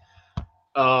Series.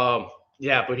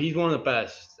 Yeah, but he's one of the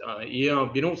best.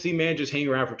 You don't see managers hang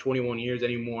around for 21 years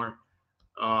anymore.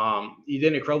 He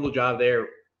did an incredible job there.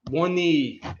 Won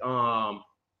the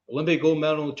Olympic gold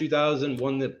medal in 2000,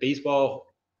 won the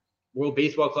World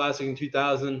Baseball Classic in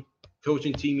 2000,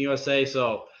 coaching Team USA.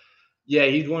 So, yeah,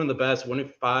 he's one of the best. Won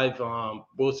 5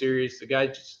 World Series. The guy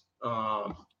just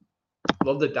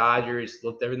loved the Dodgers,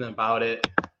 loved everything about it.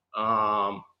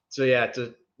 So, yeah,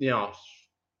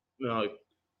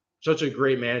 such a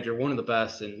great manager, one of the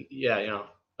best. And, yeah,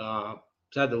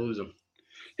 sad to lose him.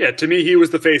 Yeah, to me, he was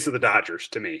the face of the Dodgers.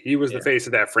 To me, he was the face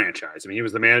of that franchise. I mean, he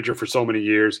was the manager for so many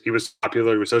years. He was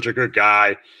popular. He was such a good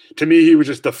guy. To me, he was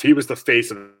the face of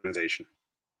the organization.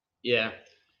 Yeah.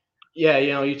 Yeah,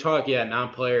 you talk,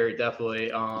 non-player,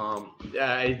 definitely.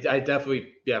 I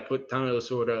definitely, put Tommy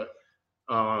Lasorda,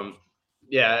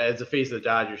 as the face of the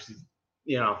Dodgers.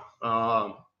 You know,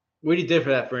 what he did for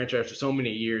that franchise for so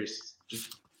many years.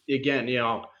 Just again,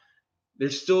 they're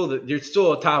still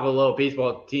a top of the low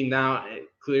baseball team now,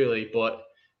 clearly, but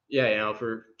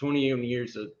for 20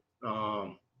 years of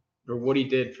for what he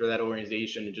did for that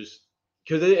organization, and just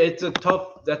because it's a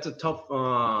tough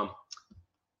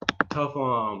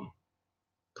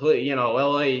play,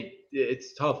 LA,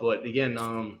 it's tough, but again,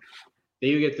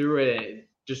 they get through it. And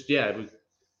just it was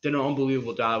did an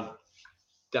unbelievable job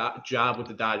with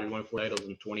the Dodgers, winning 4 titles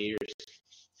in 20 years.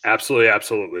 Absolutely,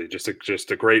 absolutely.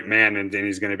 Just a great man, and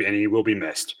he will be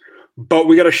missed. But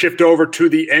we got to shift over to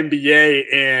the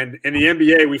NBA, and in the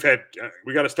NBA, we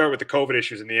got to start with the COVID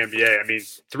issues in the NBA. I mean,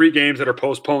 3 games that are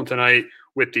postponed tonight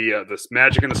with the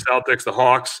Magic and the Celtics, the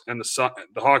Hawks and the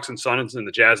Hawks and Suns, and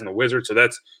the Jazz and the Wizards. So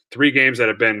that's 3 games that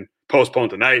have been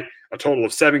postponed tonight. A total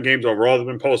of 7 games overall have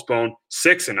been postponed.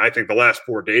 6, and I think the last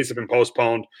 4 days have been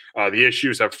postponed. The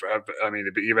issues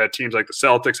you've had teams like the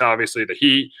Celtics, obviously the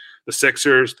Heat, the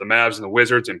Sixers, the Mavs, and the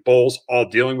Wizards and Bulls all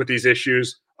dealing with these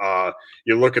issues.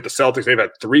 You look at the Celtics; they've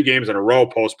had 3 games in a row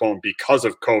postponed because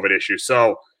of COVID issues.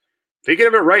 So thinking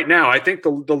of it right now, I think the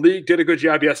league did a good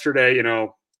job yesterday.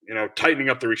 Tightening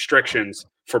up the restrictions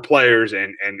for players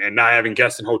and not having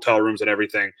guests in hotel rooms and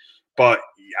everything. But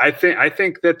I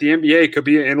think that the NBA could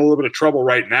be in a little bit of trouble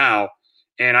right now.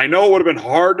 And I know it would have been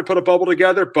hard to put a bubble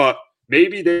together, but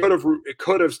maybe they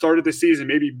could have started the season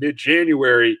maybe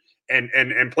mid-January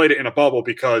and played it in a bubble,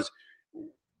 because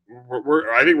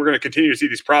I think we're going to continue to see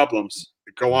these problems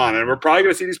go on, and we're probably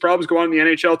going to see these problems go on in the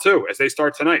NHL too as they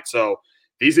start tonight. So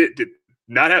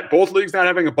both leagues not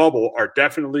having a bubble are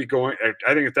definitely going.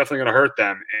 I think it's definitely going to hurt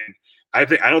them, and I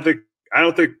don't think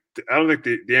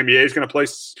the NBA is going to play.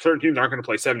 Certain teams aren't going to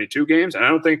play 72 games, and I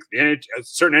don't think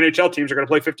certain NHL teams are going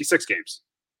to play 56 games.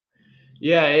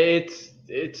 Yeah, it's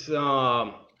they're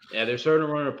starting to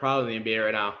run a problem in the NBA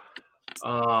right now.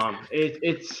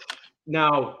 It's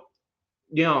now,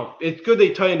 it's good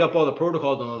they tightened up all the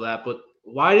protocols and all that, but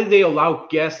why did they allow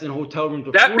guests in hotel rooms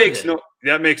before that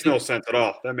makes no sense at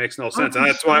all. That makes no sense, and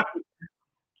that's why.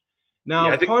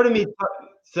 Now, part of me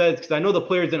says, because I know the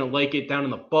players didn't like it down in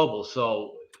the bubble,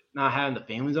 so not having the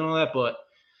families and all that, but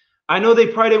I know they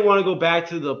probably didn't want to go back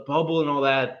to the bubble and all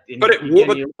that. But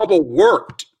the bubble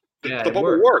worked. The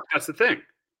bubble worked. That's the thing.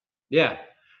 Yeah.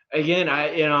 Again,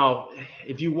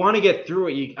 if you want to get through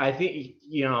it, I think,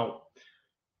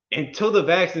 until the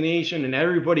vaccination and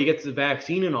everybody gets the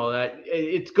vaccine and all that,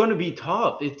 it's going to be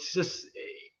tough. It's just,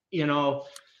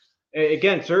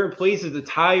 again, certain places it's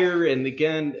higher, and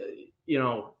again,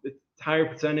 it's higher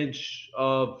percentage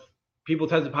of people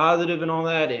tested positive and all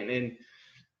that, and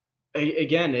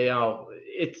again,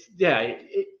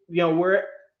 we're.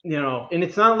 And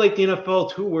it's not like the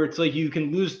NFL too, where it's like you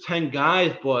can lose 10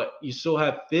 guys, but you still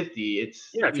have 50. It's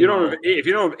if you don't have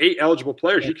 8 eligible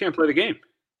players, you can't play the game.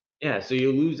 Yeah, so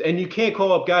you lose, and you can't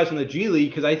call up guys from the G League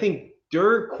because I think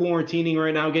they're quarantining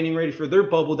right now, getting ready for their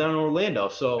bubble down in Orlando.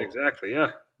 So exactly,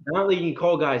 yeah. Not like you can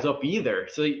call guys up either.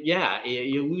 So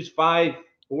you lose 4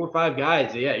 or 5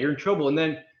 guys. Yeah, you're in trouble, and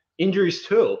then injuries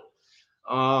too.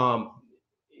 It's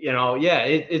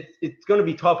going to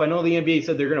be tough. I know the NBA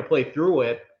said they're going to play through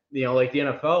it, like the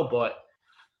NFL, but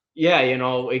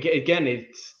again,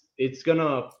 it's going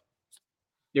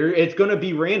to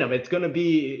be random. It's going to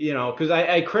be, because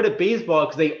I credit baseball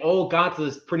because they all got to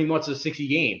pretty much the 60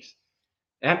 games.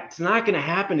 That's not going to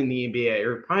happen in the NBA,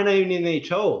 or probably not even in the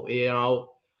NHL,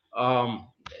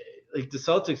 like the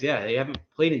Celtics, they haven't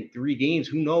played in 3 games.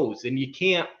 Who knows? And you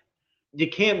can't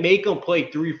make them play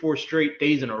 3-4 straight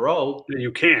days in a row.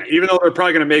 You can't, even though they're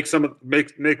probably going to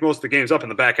make most of the games up in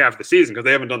the back half of the season, because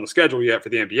they haven't done the schedule yet for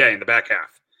the NBA in the back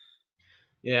half.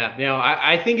 Yeah,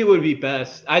 I think it would be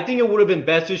best. I think it would have been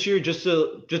best this year just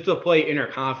to play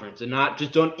interconference and not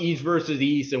just on East versus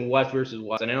East and West versus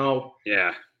West. And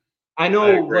I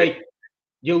know, like,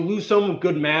 you'll lose some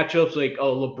good matchups, like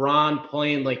LeBron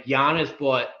playing like Giannis,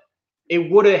 but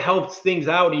it would have helped things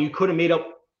out, and you could have made up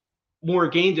more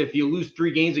games if you lose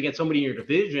 3 games against somebody in your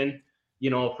division,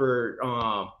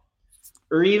 or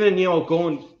even,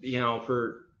 going,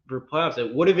 for playoffs.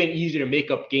 It would have been easier to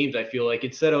make up games, I feel like,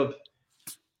 instead of,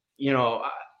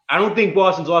 I don't think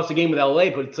Boston's lost a game with LA,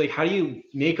 but it's like, how do you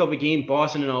make up a game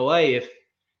Boston and LA if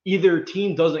either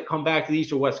team doesn't come back to the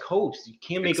East or West Coast? You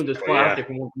can't make them just fly out there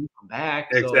from one team come back.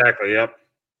 Exactly, yep.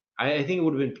 I think it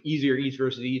would have been easier East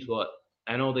versus East, but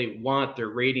I know they want their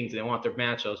ratings, they want their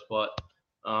matchups, but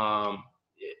I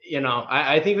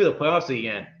think for the playoffs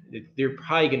again, they're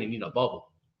probably going to need a bubble.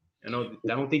 I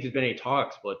don't think there's been any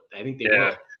talks, but I think they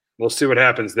will. We'll see what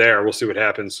happens there. We'll see what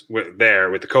happens with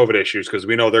the COVID issues, because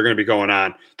we know they're going to be going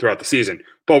on throughout the season.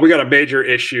 But we got a major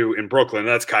issue in Brooklyn. And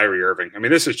that's Kyrie Irving. I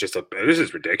mean, this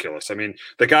is ridiculous. I mean,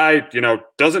 the guy,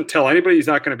 doesn't tell anybody he's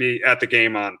not going to be at the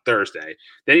game on Thursday.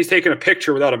 Then he's taking a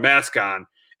picture without a mask on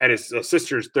at his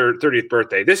sister's 30th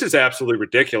birthday. This is absolutely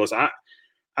ridiculous.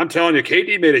 I'm telling you,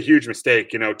 KD made a huge mistake,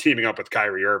 teaming up with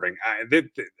Kyrie Irving.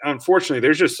 Unfortunately,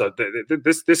 there's just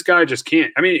this guy just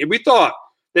can't. I mean, we thought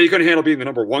that he couldn't handle being the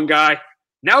number one guy.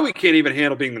 Now he can't even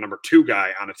handle being the number two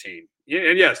guy on a team.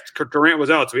 And yes, Durant was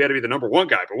out, so he had to be the number one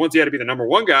guy. But once he had to be the number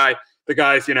one guy, the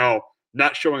guy's,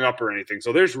 not showing up or anything.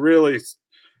 So there's really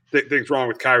things wrong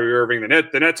with Kyrie Irving.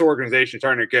 The Nets organization is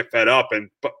starting to get fed up.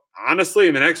 But honestly,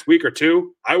 in the next week or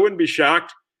two, I wouldn't be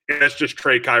shocked if let's just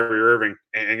trade Kyrie Irving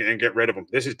and get rid of him.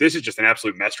 This is just an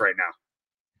absolute mess right now.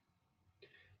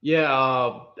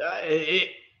 Yeah,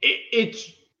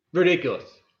 it's ridiculous.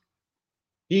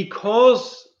 He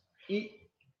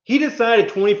decided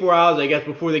 24 hours, I guess,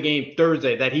 before the game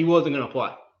Thursday that he wasn't going to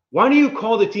play. Why do you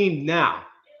call the team now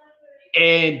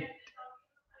and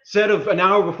instead of an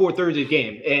hour before Thursday's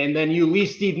game, and then you leave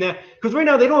Steve Nash? Because right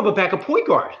now they don't have a backup point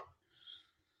guard.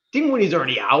 Even when he's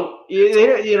already out,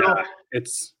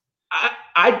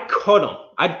 I'd cut him.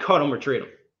 I'd cut him or trade him.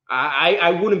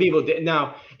 I wouldn't be able to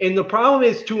now. And the problem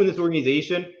is too in this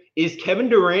organization is Kevin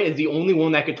Durant is the only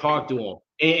one that could talk to him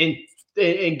and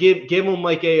give him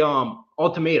like a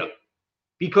ultimatum,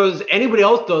 because anybody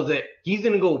else does it, he's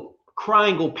gonna go cry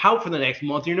and go pout for the next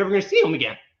month. You're never gonna see him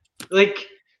again. Like,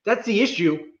 that's the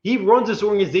issue. He runs this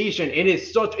organization, and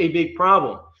it's such a big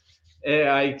problem.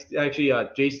 I actually,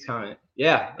 Jace comment.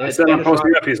 Yeah, I said I'm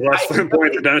posting up. He's less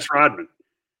flamboyant than Dennis Rodman.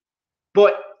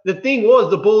 But the thing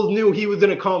was, the Bulls knew he was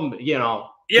gonna come. Yeah,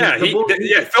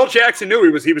 Phil Jackson knew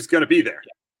he was gonna be there.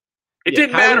 It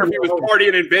didn't matter if he was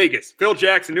partying in Vegas. Phil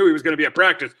Jackson knew he was going to be at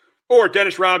practice, or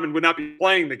Dennis Rodman would not be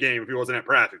playing the game if he wasn't at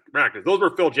practice. Those were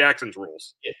Phil Jackson's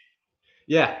rules.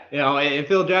 Yeah, and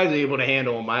Phil Jackson's able to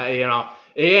handle him.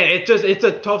 It's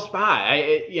a tough spot.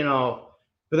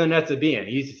 For the Nets to be in.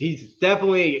 He's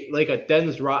definitely like a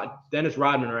Dennis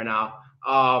Rodman right now.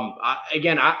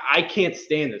 I can't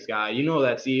stand this guy. You know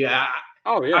that. See, I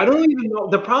don't even know.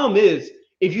 The problem is,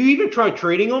 if you even try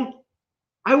trading him,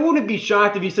 I wouldn't be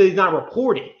shocked if he said he's not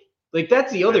reporting. Like,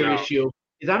 that's the other issue,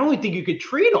 is I don't think you could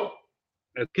trade him.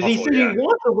 Because he said he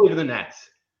wants to play for the Nets.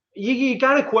 You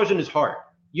got to question his heart.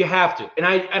 You have to. And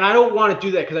I don't want to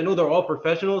do that because I know they're all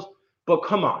professionals, but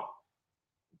come on.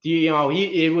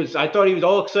 I thought he was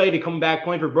all excited to come back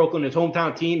playing for Brooklyn, his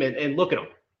hometown team, and look at him.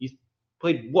 He's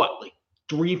played,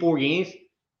 3-4 games?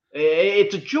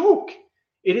 It's a joke.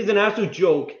 It is an absolute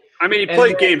joke. I mean, he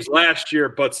played games last year,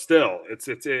 but still,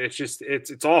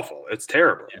 it's awful. It's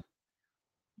terrible.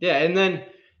 Yeah, and then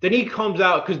he comes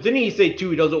out, because didn't he say too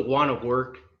he doesn't want to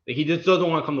work? Like, he just doesn't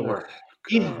want to come to work.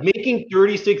 He's making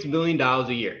 $36 million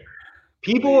a year.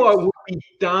 People are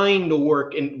dying to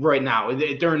work right now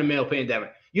during the middle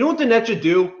pandemic. You know what the Nets should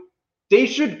do? They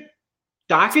should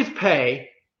dock his pay,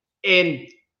 and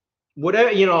whatever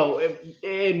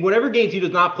in whatever games he does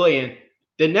not play in,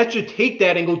 the Nets should take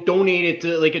that and go donate it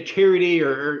to like a charity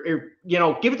or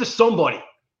give it to somebody,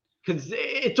 because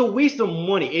it's a waste of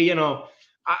money.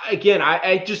 I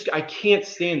can't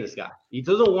stand this guy. He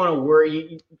doesn't want to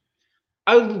worry.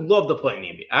 I would love to play in the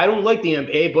NBA. I don't like the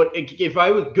NBA, but if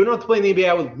I was good enough to play in the NBA,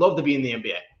 I would love to be in the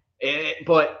NBA.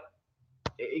 But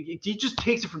he just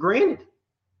takes it for granted.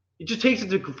 He just takes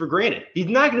it for granted. He's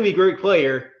not going to be a great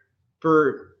player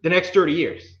for the next 30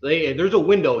 years. There's a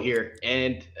window here,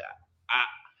 and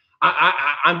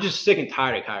I'm just sick and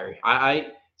tired of Kyrie.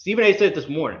 Stephen A. said this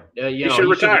morning. He should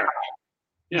retire.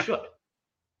 He should.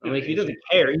 If he doesn't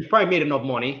care, he's probably made enough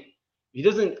money. He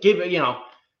doesn't give it.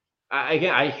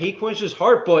 I hate question his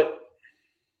heart, but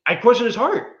I question his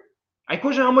heart. I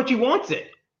question how much he wants it.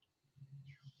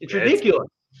 It's ridiculous.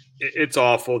 It's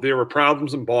awful. There were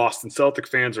problems in Boston. Celtic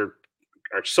fans are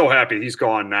so happy he's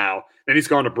gone now. And he's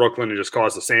gone to Brooklyn and just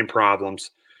caused the same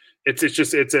problems. It's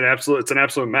an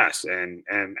absolute mess. And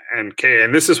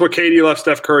this is what KD left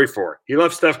Steph Curry for. He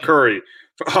left Steph Curry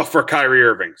for Kyrie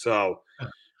Irving. So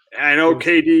I know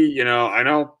KD,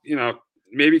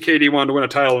 maybe KD wanted to win a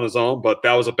title on his own, but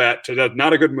that was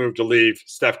not a good move to leave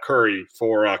Steph Curry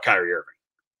for Kyrie Irving.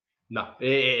 No,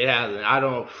 it hasn't. I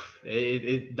don't.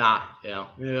 It's not.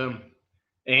 And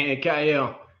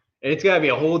it's got to be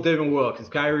a whole different world, because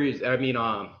Kyrie is.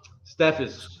 Steph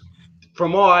is,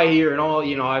 from all I hear and all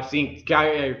I've seen,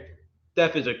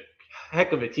 Steph is a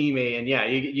heck of a teammate, and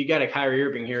you got a Kyrie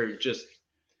Irving here.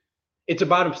 It's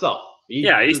about himself.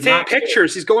 He's taking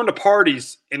pictures. He's going to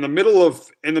parties in the middle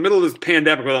of this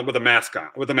pandemic with a mask on,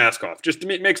 with a mask off. Just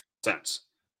it makes sense.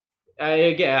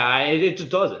 It just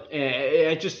doesn't.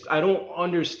 I don't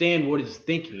understand what his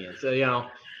thinking is.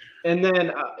 And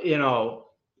then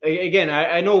again,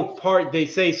 I know they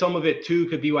say some of it too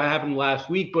could be what happened last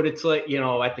week, but it's like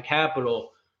at the Capitol.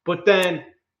 But then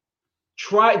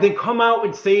come out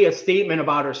and say a statement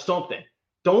about or something.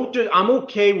 I'm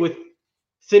okay with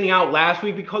sitting out last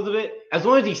week because of it, as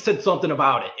long as he said something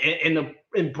about it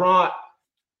and brought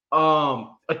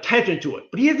attention to it.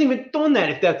 But he hasn't even done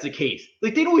that if that's the case.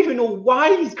 Like, they don't even know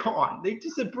why he's gone. They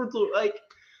just said brutal. Like,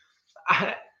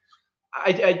 I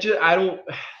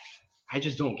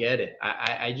just don't get it.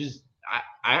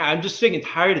 I'm just sick and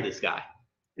tired of this guy.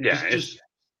 Yeah, just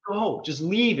go. Just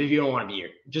leave if you don't want to be here.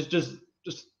 Just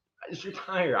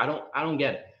retire. I don't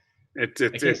get it.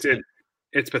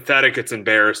 It's pathetic. It's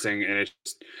embarrassing, and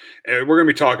we're going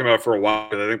to be talking about it for a while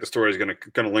because I think the story is going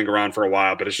to linger on for a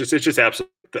while. But it's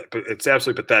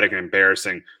absolutely pathetic and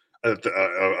embarrassing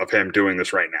of him doing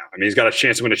this right now. I mean, he's got a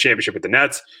chance to win a championship with the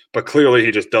Nets, but clearly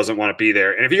he just doesn't want to be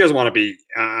there. And if he doesn't want to be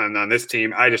on this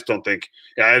team, I just don't think.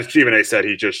 As Stephen A. said,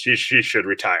 he should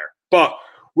retire. But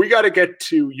we got to get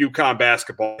to UConn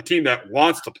basketball, a team that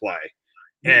wants to play.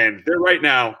 And they're right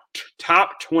now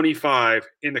top 25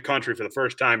 in the country for the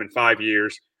first time in 5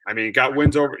 years. I mean, got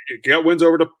wins over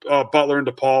to Butler and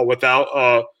DePaul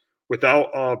without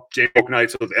James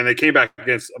Bouknight, and they came back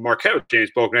against Marquette with James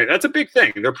Bouknight. That's a big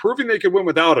thing. They're proving they could win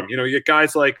without him. You get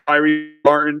guys like Kyrie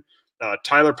Martin,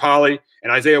 Tyler Polley,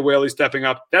 and Isaiah Whaley stepping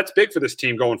up. That's big for this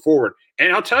team going forward.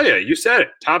 And I'll tell you, you said it.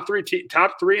 Top three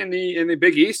in the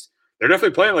Big East. They're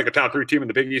definitely playing like a top 3 team in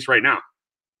the Big East right now.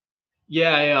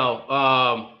 Yeah,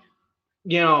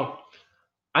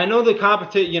 I know the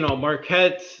competition,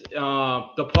 Marquette's,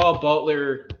 DePaul,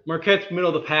 Butler, Marquette's middle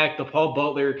of the pack, DePaul,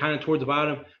 Butler kind of towards the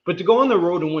bottom. But to go on the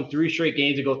road and win 3 straight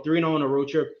games and go 3-0 on a road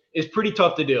trip is pretty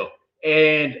tough to do.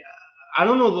 And I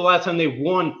don't know the last time they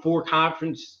won 4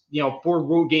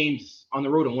 road games on the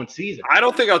road in one season. I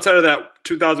don't think outside of that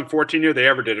 2014 year they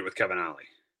ever did it with Kevin Ollie.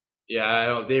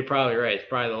 Yeah, they're probably right. It's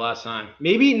probably the last time.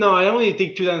 Maybe, no, I don't even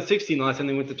think 2016, the last time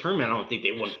they went to the tournament, I don't think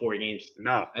they won 4 games.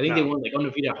 No. I think they won like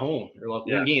undefeated at home or like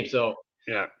 1 game. So,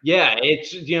 yeah,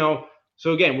 it's,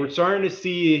 so again, we're starting to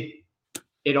see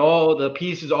it all, the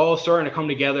pieces all starting to come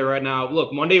together right now.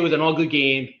 Look, Monday was an all good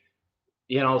game.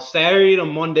 Saturday to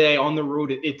Monday on the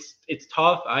road, it's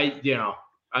tough. I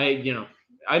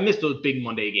miss those big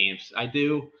Monday games. I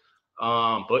do.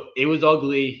 But it was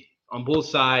ugly on both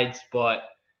sides, but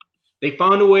they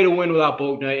found a way to win without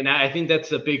Bouknight, and I think that's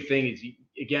the big thing. Is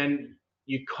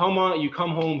you come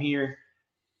home here,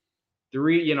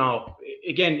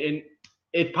 again, and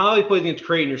it probably plays against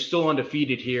Creighton. You're still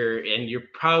undefeated here, and you're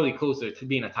probably closer to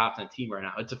being a top 10 team right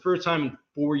now. It's the first time in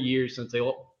 4 years since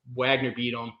Wagner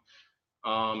beat them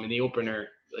in the opener,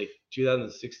 like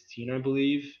 2016, I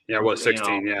believe. Yeah, it was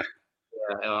 16. Yeah.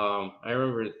 I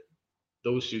remember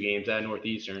those 2 games at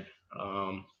Northeastern.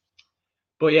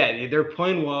 But yeah, they're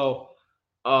playing well.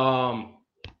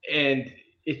 And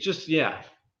it's just,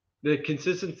 the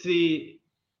consistency,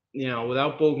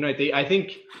 without Bouknight, I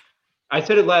think I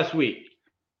said it last week.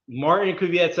 Martin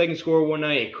could be that second scorer one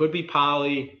night. It could be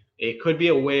Polley. It could be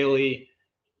a Whaley.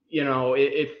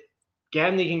 If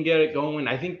Gabney can get it going,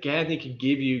 I think Gabney could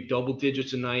give you double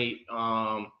digits a night.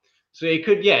 So it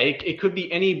could, it could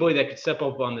be anybody that could step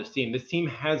up on this team. This team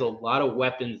has a lot of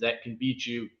weapons that can beat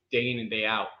you day in and day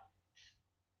out.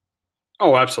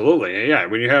 Oh, absolutely. Yeah.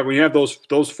 When you have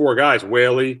those 4 guys,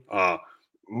 Whaley,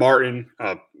 Martin,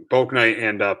 Bouknight,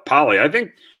 and Polley, I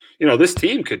think, this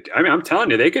team could, I'm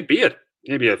telling you, they could be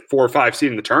maybe a 4 or 5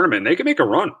 seed in the tournament. And they could make a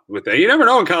run with that. You never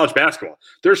know in college basketball.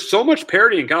 There's so much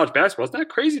parity in college basketball. It's not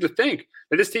crazy to think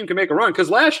that this team can make a run, because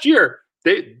last year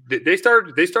they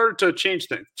started to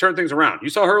turn things around. You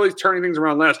saw Hurley turning things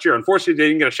around last year. Unfortunately, they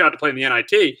didn't get a shot to play in the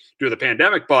NIT due to the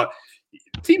pandemic, but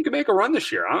the team can make a run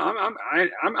this year.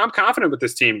 I'm confident with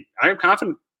this team. I am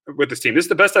confident with this team. This is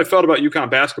the best I've felt about UConn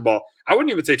basketball. I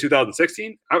wouldn't even say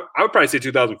 2016. I would probably say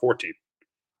 2014.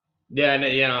 Yeah,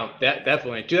 that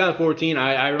definitely. 2014,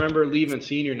 I remember leaving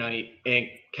senior night, and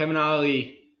Kevin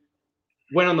Ollie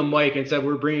went on the mic and said,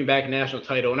 we're bringing back a national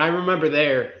title. And I remember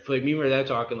there, like, me and that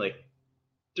talking, like,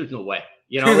 there's no way.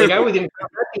 I wasn't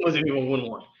even win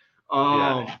one.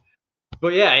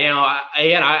 But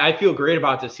I feel great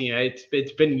about this team.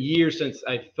 It's been years since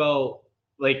I felt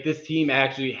like this team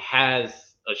actually has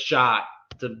a shot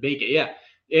to make it. Yeah,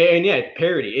 and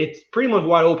parity. It's pretty much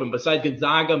wide open. Besides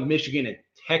Gonzaga, Michigan, and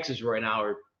Texas right now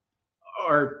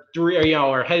are 3.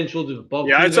 Are head and shoulders above.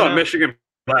 Yeah, I saw Michigan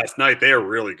last night. They are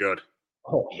really good.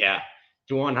 Oh yeah,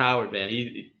 Juwan Howard, man.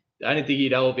 I didn't think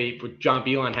he'd elevate what John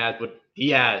Beilein has, but he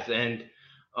has. And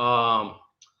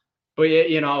but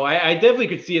I definitely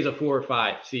could see as a 4 or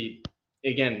 5 seed.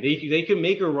 Again, they could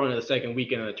make a run in the second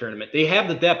weekend of the tournament. They have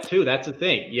the depth too. That's the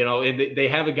thing, and they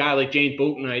have a guy like James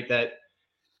Bouknight that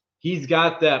he's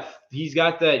got that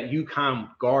UConn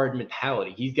guard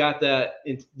mentality. He's got that,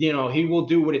 he will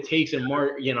do what it takes. And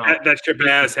more, that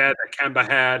Shabazz had, that Kemba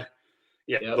had.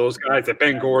 Yeah, yep. Those guys that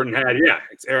Ben Gordon had,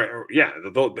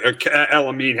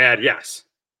 El-Amin had, yes.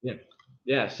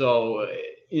 Yeah. So,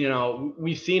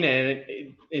 we've seen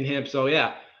it in him. So,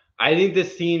 yeah, I think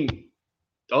this team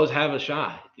does have a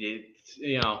shot. It's,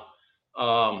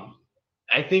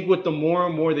 I think with the more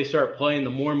and more they start playing, the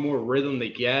more and more rhythm they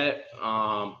get.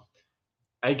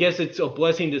 I guess it's a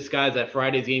blessing in disguise that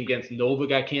Friday's game against Nova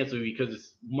got canceled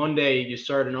because Monday you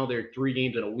start another 3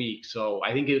 games in a week. So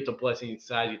I think it's a blessing in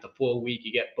disguise. You get the full week,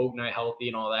 you get Bouknight healthy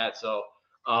and all that. So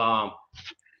I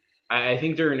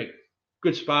think they're in a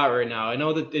good spot right now. I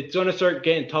know that it's going to start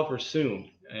getting tougher soon.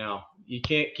 You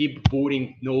can't keep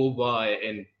booting Nova,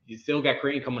 and you still got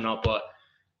Creighton coming up. But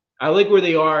I like where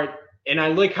they are, and I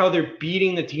like how they're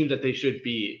beating the teams that they should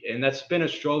beat. And that's been a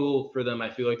struggle for them, I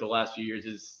feel like, the last few years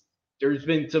is there's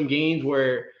been some games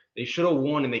where they should have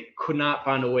won and they could not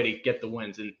find a way to get the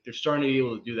wins, and they're starting to be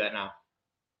able to do that now.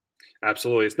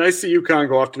 Absolutely. It's nice to see UConn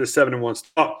go off to the 7-1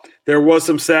 start. There was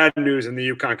some sad news in the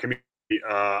UConn community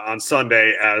on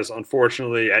Sunday, as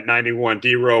unfortunately at 91,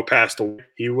 D. Rowe passed away.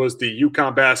 He was the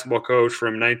UConn basketball coach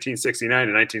from 1969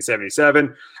 to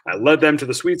 1977. I led them to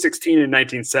the Sweet 16 in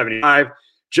 1975.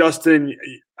 Justin,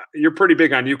 you're pretty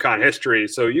big on UConn history,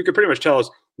 so you could pretty much tell us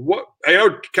what – I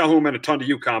know Calhoun meant a ton to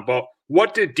UConn, but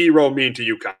what did D. Rowe mean to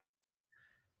UConn?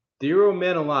 D. Rowe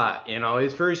meant a lot.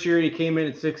 His first year he came in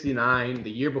at 69.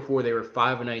 The year before they were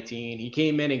 5-19. He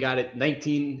came in and got it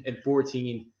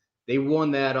 19-14. They won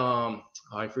that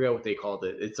I forgot what they called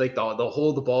it. It's like the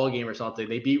hold the ball game or something.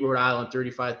 They beat Rhode Island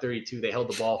 35-32. They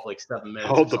held the ball for like 7 minutes.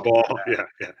 Hold the ball. Yeah.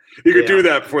 You could do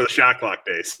that before the shot clock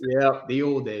days. Yeah, the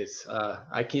old days.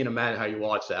 I can't imagine how you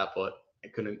watch that, but I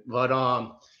couldn't. But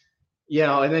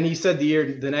and then he said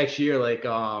the next year, like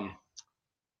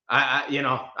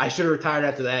I should have retired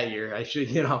after that year. I should,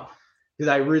 because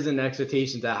I risen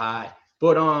expectations that high.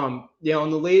 But in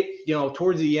the late,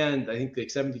 towards the end, I think like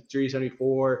 73,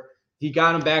 74, he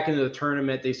got him back into the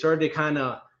tournament. They started to kind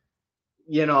of,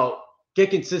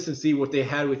 get consistency what they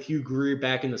had with Hugh Greer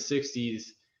back in the 60s,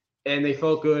 and they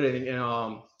felt good and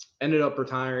ended up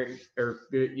retiring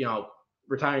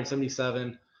in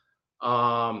 77.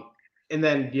 And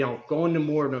then going to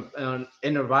more of an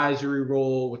advisory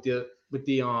role with the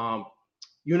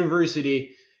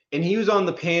university, and he was on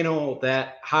the panel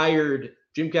that hired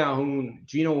Jim Calhoun,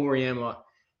 Gino Auriemma,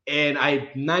 and I'm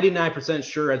 99%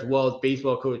 sure as well as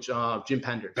baseball coach Jim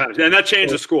Penders. And that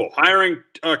changed the school. Hiring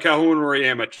Calhoun and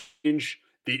Auriemma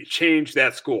changed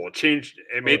that school.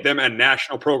 It made them a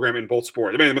national program in both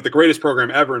sports. It made them the greatest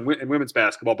program ever in women's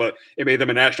basketball, but it made them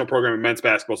a national program in men's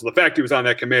basketball. So the fact he was on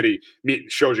that committee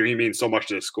shows you he means so much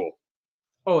to the school.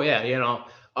 Oh, yeah,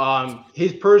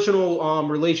 his personal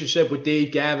relationship with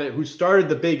Dave Gavitt, who started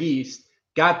the Big East,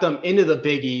 got them into the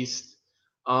Big East.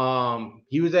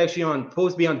 He was actually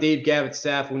supposed to be on Dave Gavitt's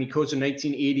staff when he coached the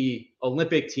 1980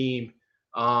 Olympic team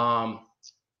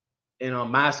in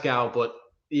Moscow, but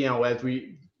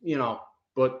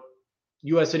but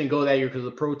U.S. didn't go that year because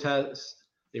of the protests.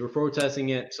 They were protesting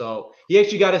it, so he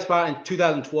actually got a spot in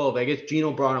 2012. I guess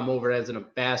Gino brought him over as an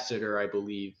ambassador, I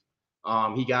believe.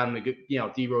 He got him to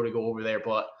D-Row to go over there,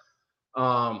 but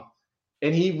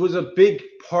and he was a big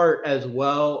part as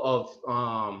well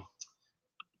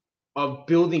of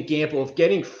building Gamble, of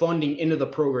getting funding into the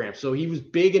program. So he was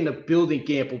big into building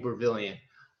Gamble Pavilion.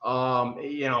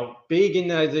 Big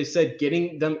in, as I said,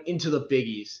 getting them into the Big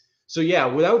East. So yeah,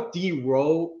 without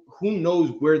D-Row, who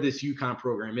knows where this UConn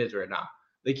program is right now?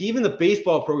 Like even the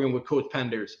baseball program with Coach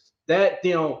Penders, that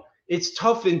it's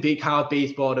tough in big college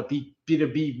baseball to be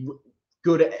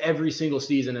good at every single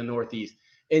season in the Northeast.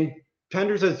 And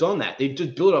Penders has done that. They've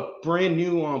just built a brand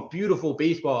new, beautiful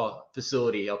baseball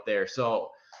facility up there. So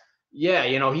yeah,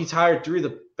 he's hired 3 of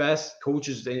the best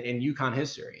coaches in UConn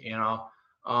history. And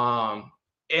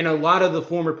a lot of the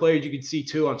former players you could see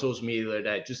too on social media the other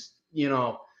day. Just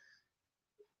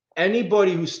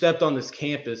anybody who stepped on this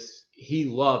campus, he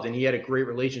loved and he had a great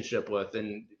relationship with.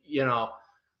 And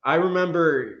I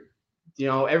remember,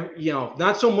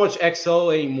 not so much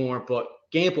XO anymore, but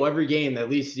Gamble every game, at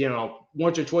least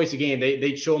once or twice a game,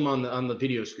 they'd show him on the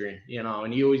video screen,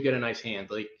 and he always get a nice hand.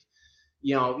 Like,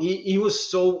 he was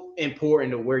so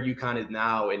important to where UConn is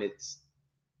now, and it's,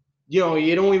 you don't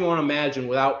even want to imagine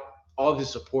without all of his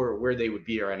support where they would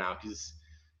be right now, because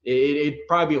It'd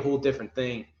probably be a whole different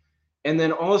thing. And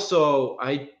then also,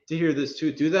 I did hear this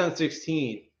too.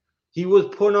 2016, he was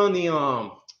put on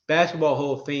the Basketball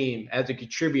Hall of Fame as a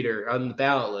contributor on the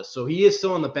ballot list. So he is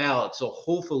still on the ballot. So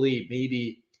hopefully,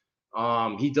 maybe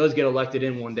he does get elected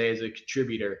in one day as a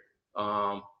contributor,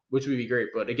 which would be great.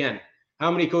 But again, how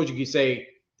many coaches can you say,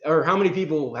 or how many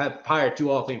people have hired 2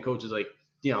 Hall of Fame coaches like,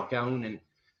 Calhoun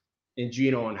and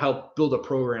Gino and help build a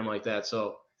program like that?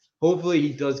 So hopefully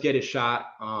he does get his shot.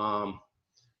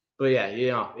 But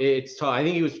yeah, it's tough. I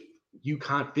think he was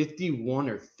UConn 51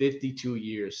 or 52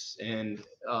 years. And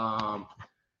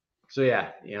so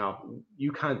yeah,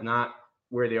 UConn's not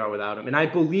where they are without him. And I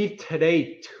believe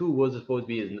today too was supposed to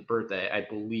be his birthday. I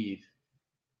believe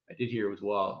I did hear as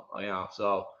well.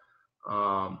 So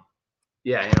a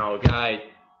guy,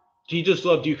 he just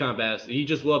loved UConn basketball. He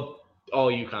just loved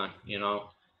all UConn.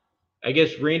 I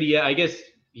guess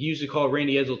he used to call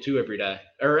Randy Edsall too every day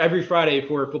or every Friday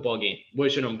before a football game,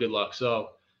 wishing him good luck. So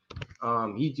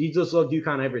he just loved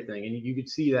UConn everything, and you could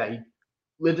see that he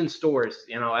lived in stores.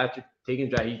 After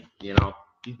taking a job,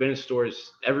 he's been in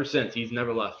stores ever since. He's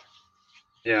never left.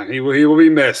 Yeah, he will be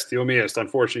missed. He will be missed.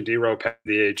 Unfortunately, D-Row passed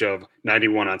the age of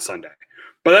 91 on Sunday.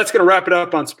 But that's going to wrap it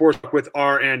up on Sports Talk with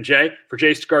R&J. For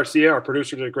Jason Garcia, our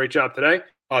producer, did a great job today.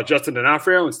 Justin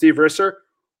D'Onofrio and Steve Risser.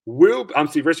 I'm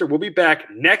Steve Risser. We'll be back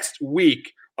next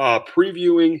week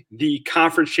previewing the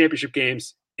conference championship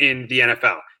games in the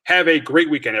NFL. Have a great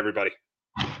weekend, everybody.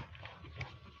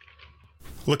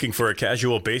 Looking for a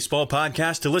casual baseball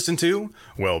podcast to listen to?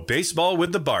 Well, Baseball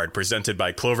with the Bard, presented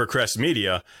by Clovercrest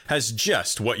Media, has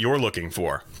just what you're looking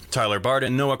for. Tyler Bard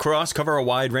and Noah Cross cover a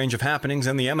wide range of happenings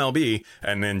in the MLB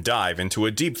and then dive into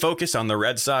a deep focus on the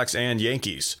Red Sox and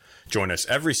Yankees. Join us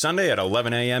every Sunday at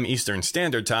 11 a.m. Eastern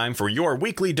Standard Time for your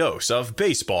weekly dose of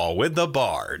Baseball with the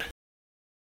Bard.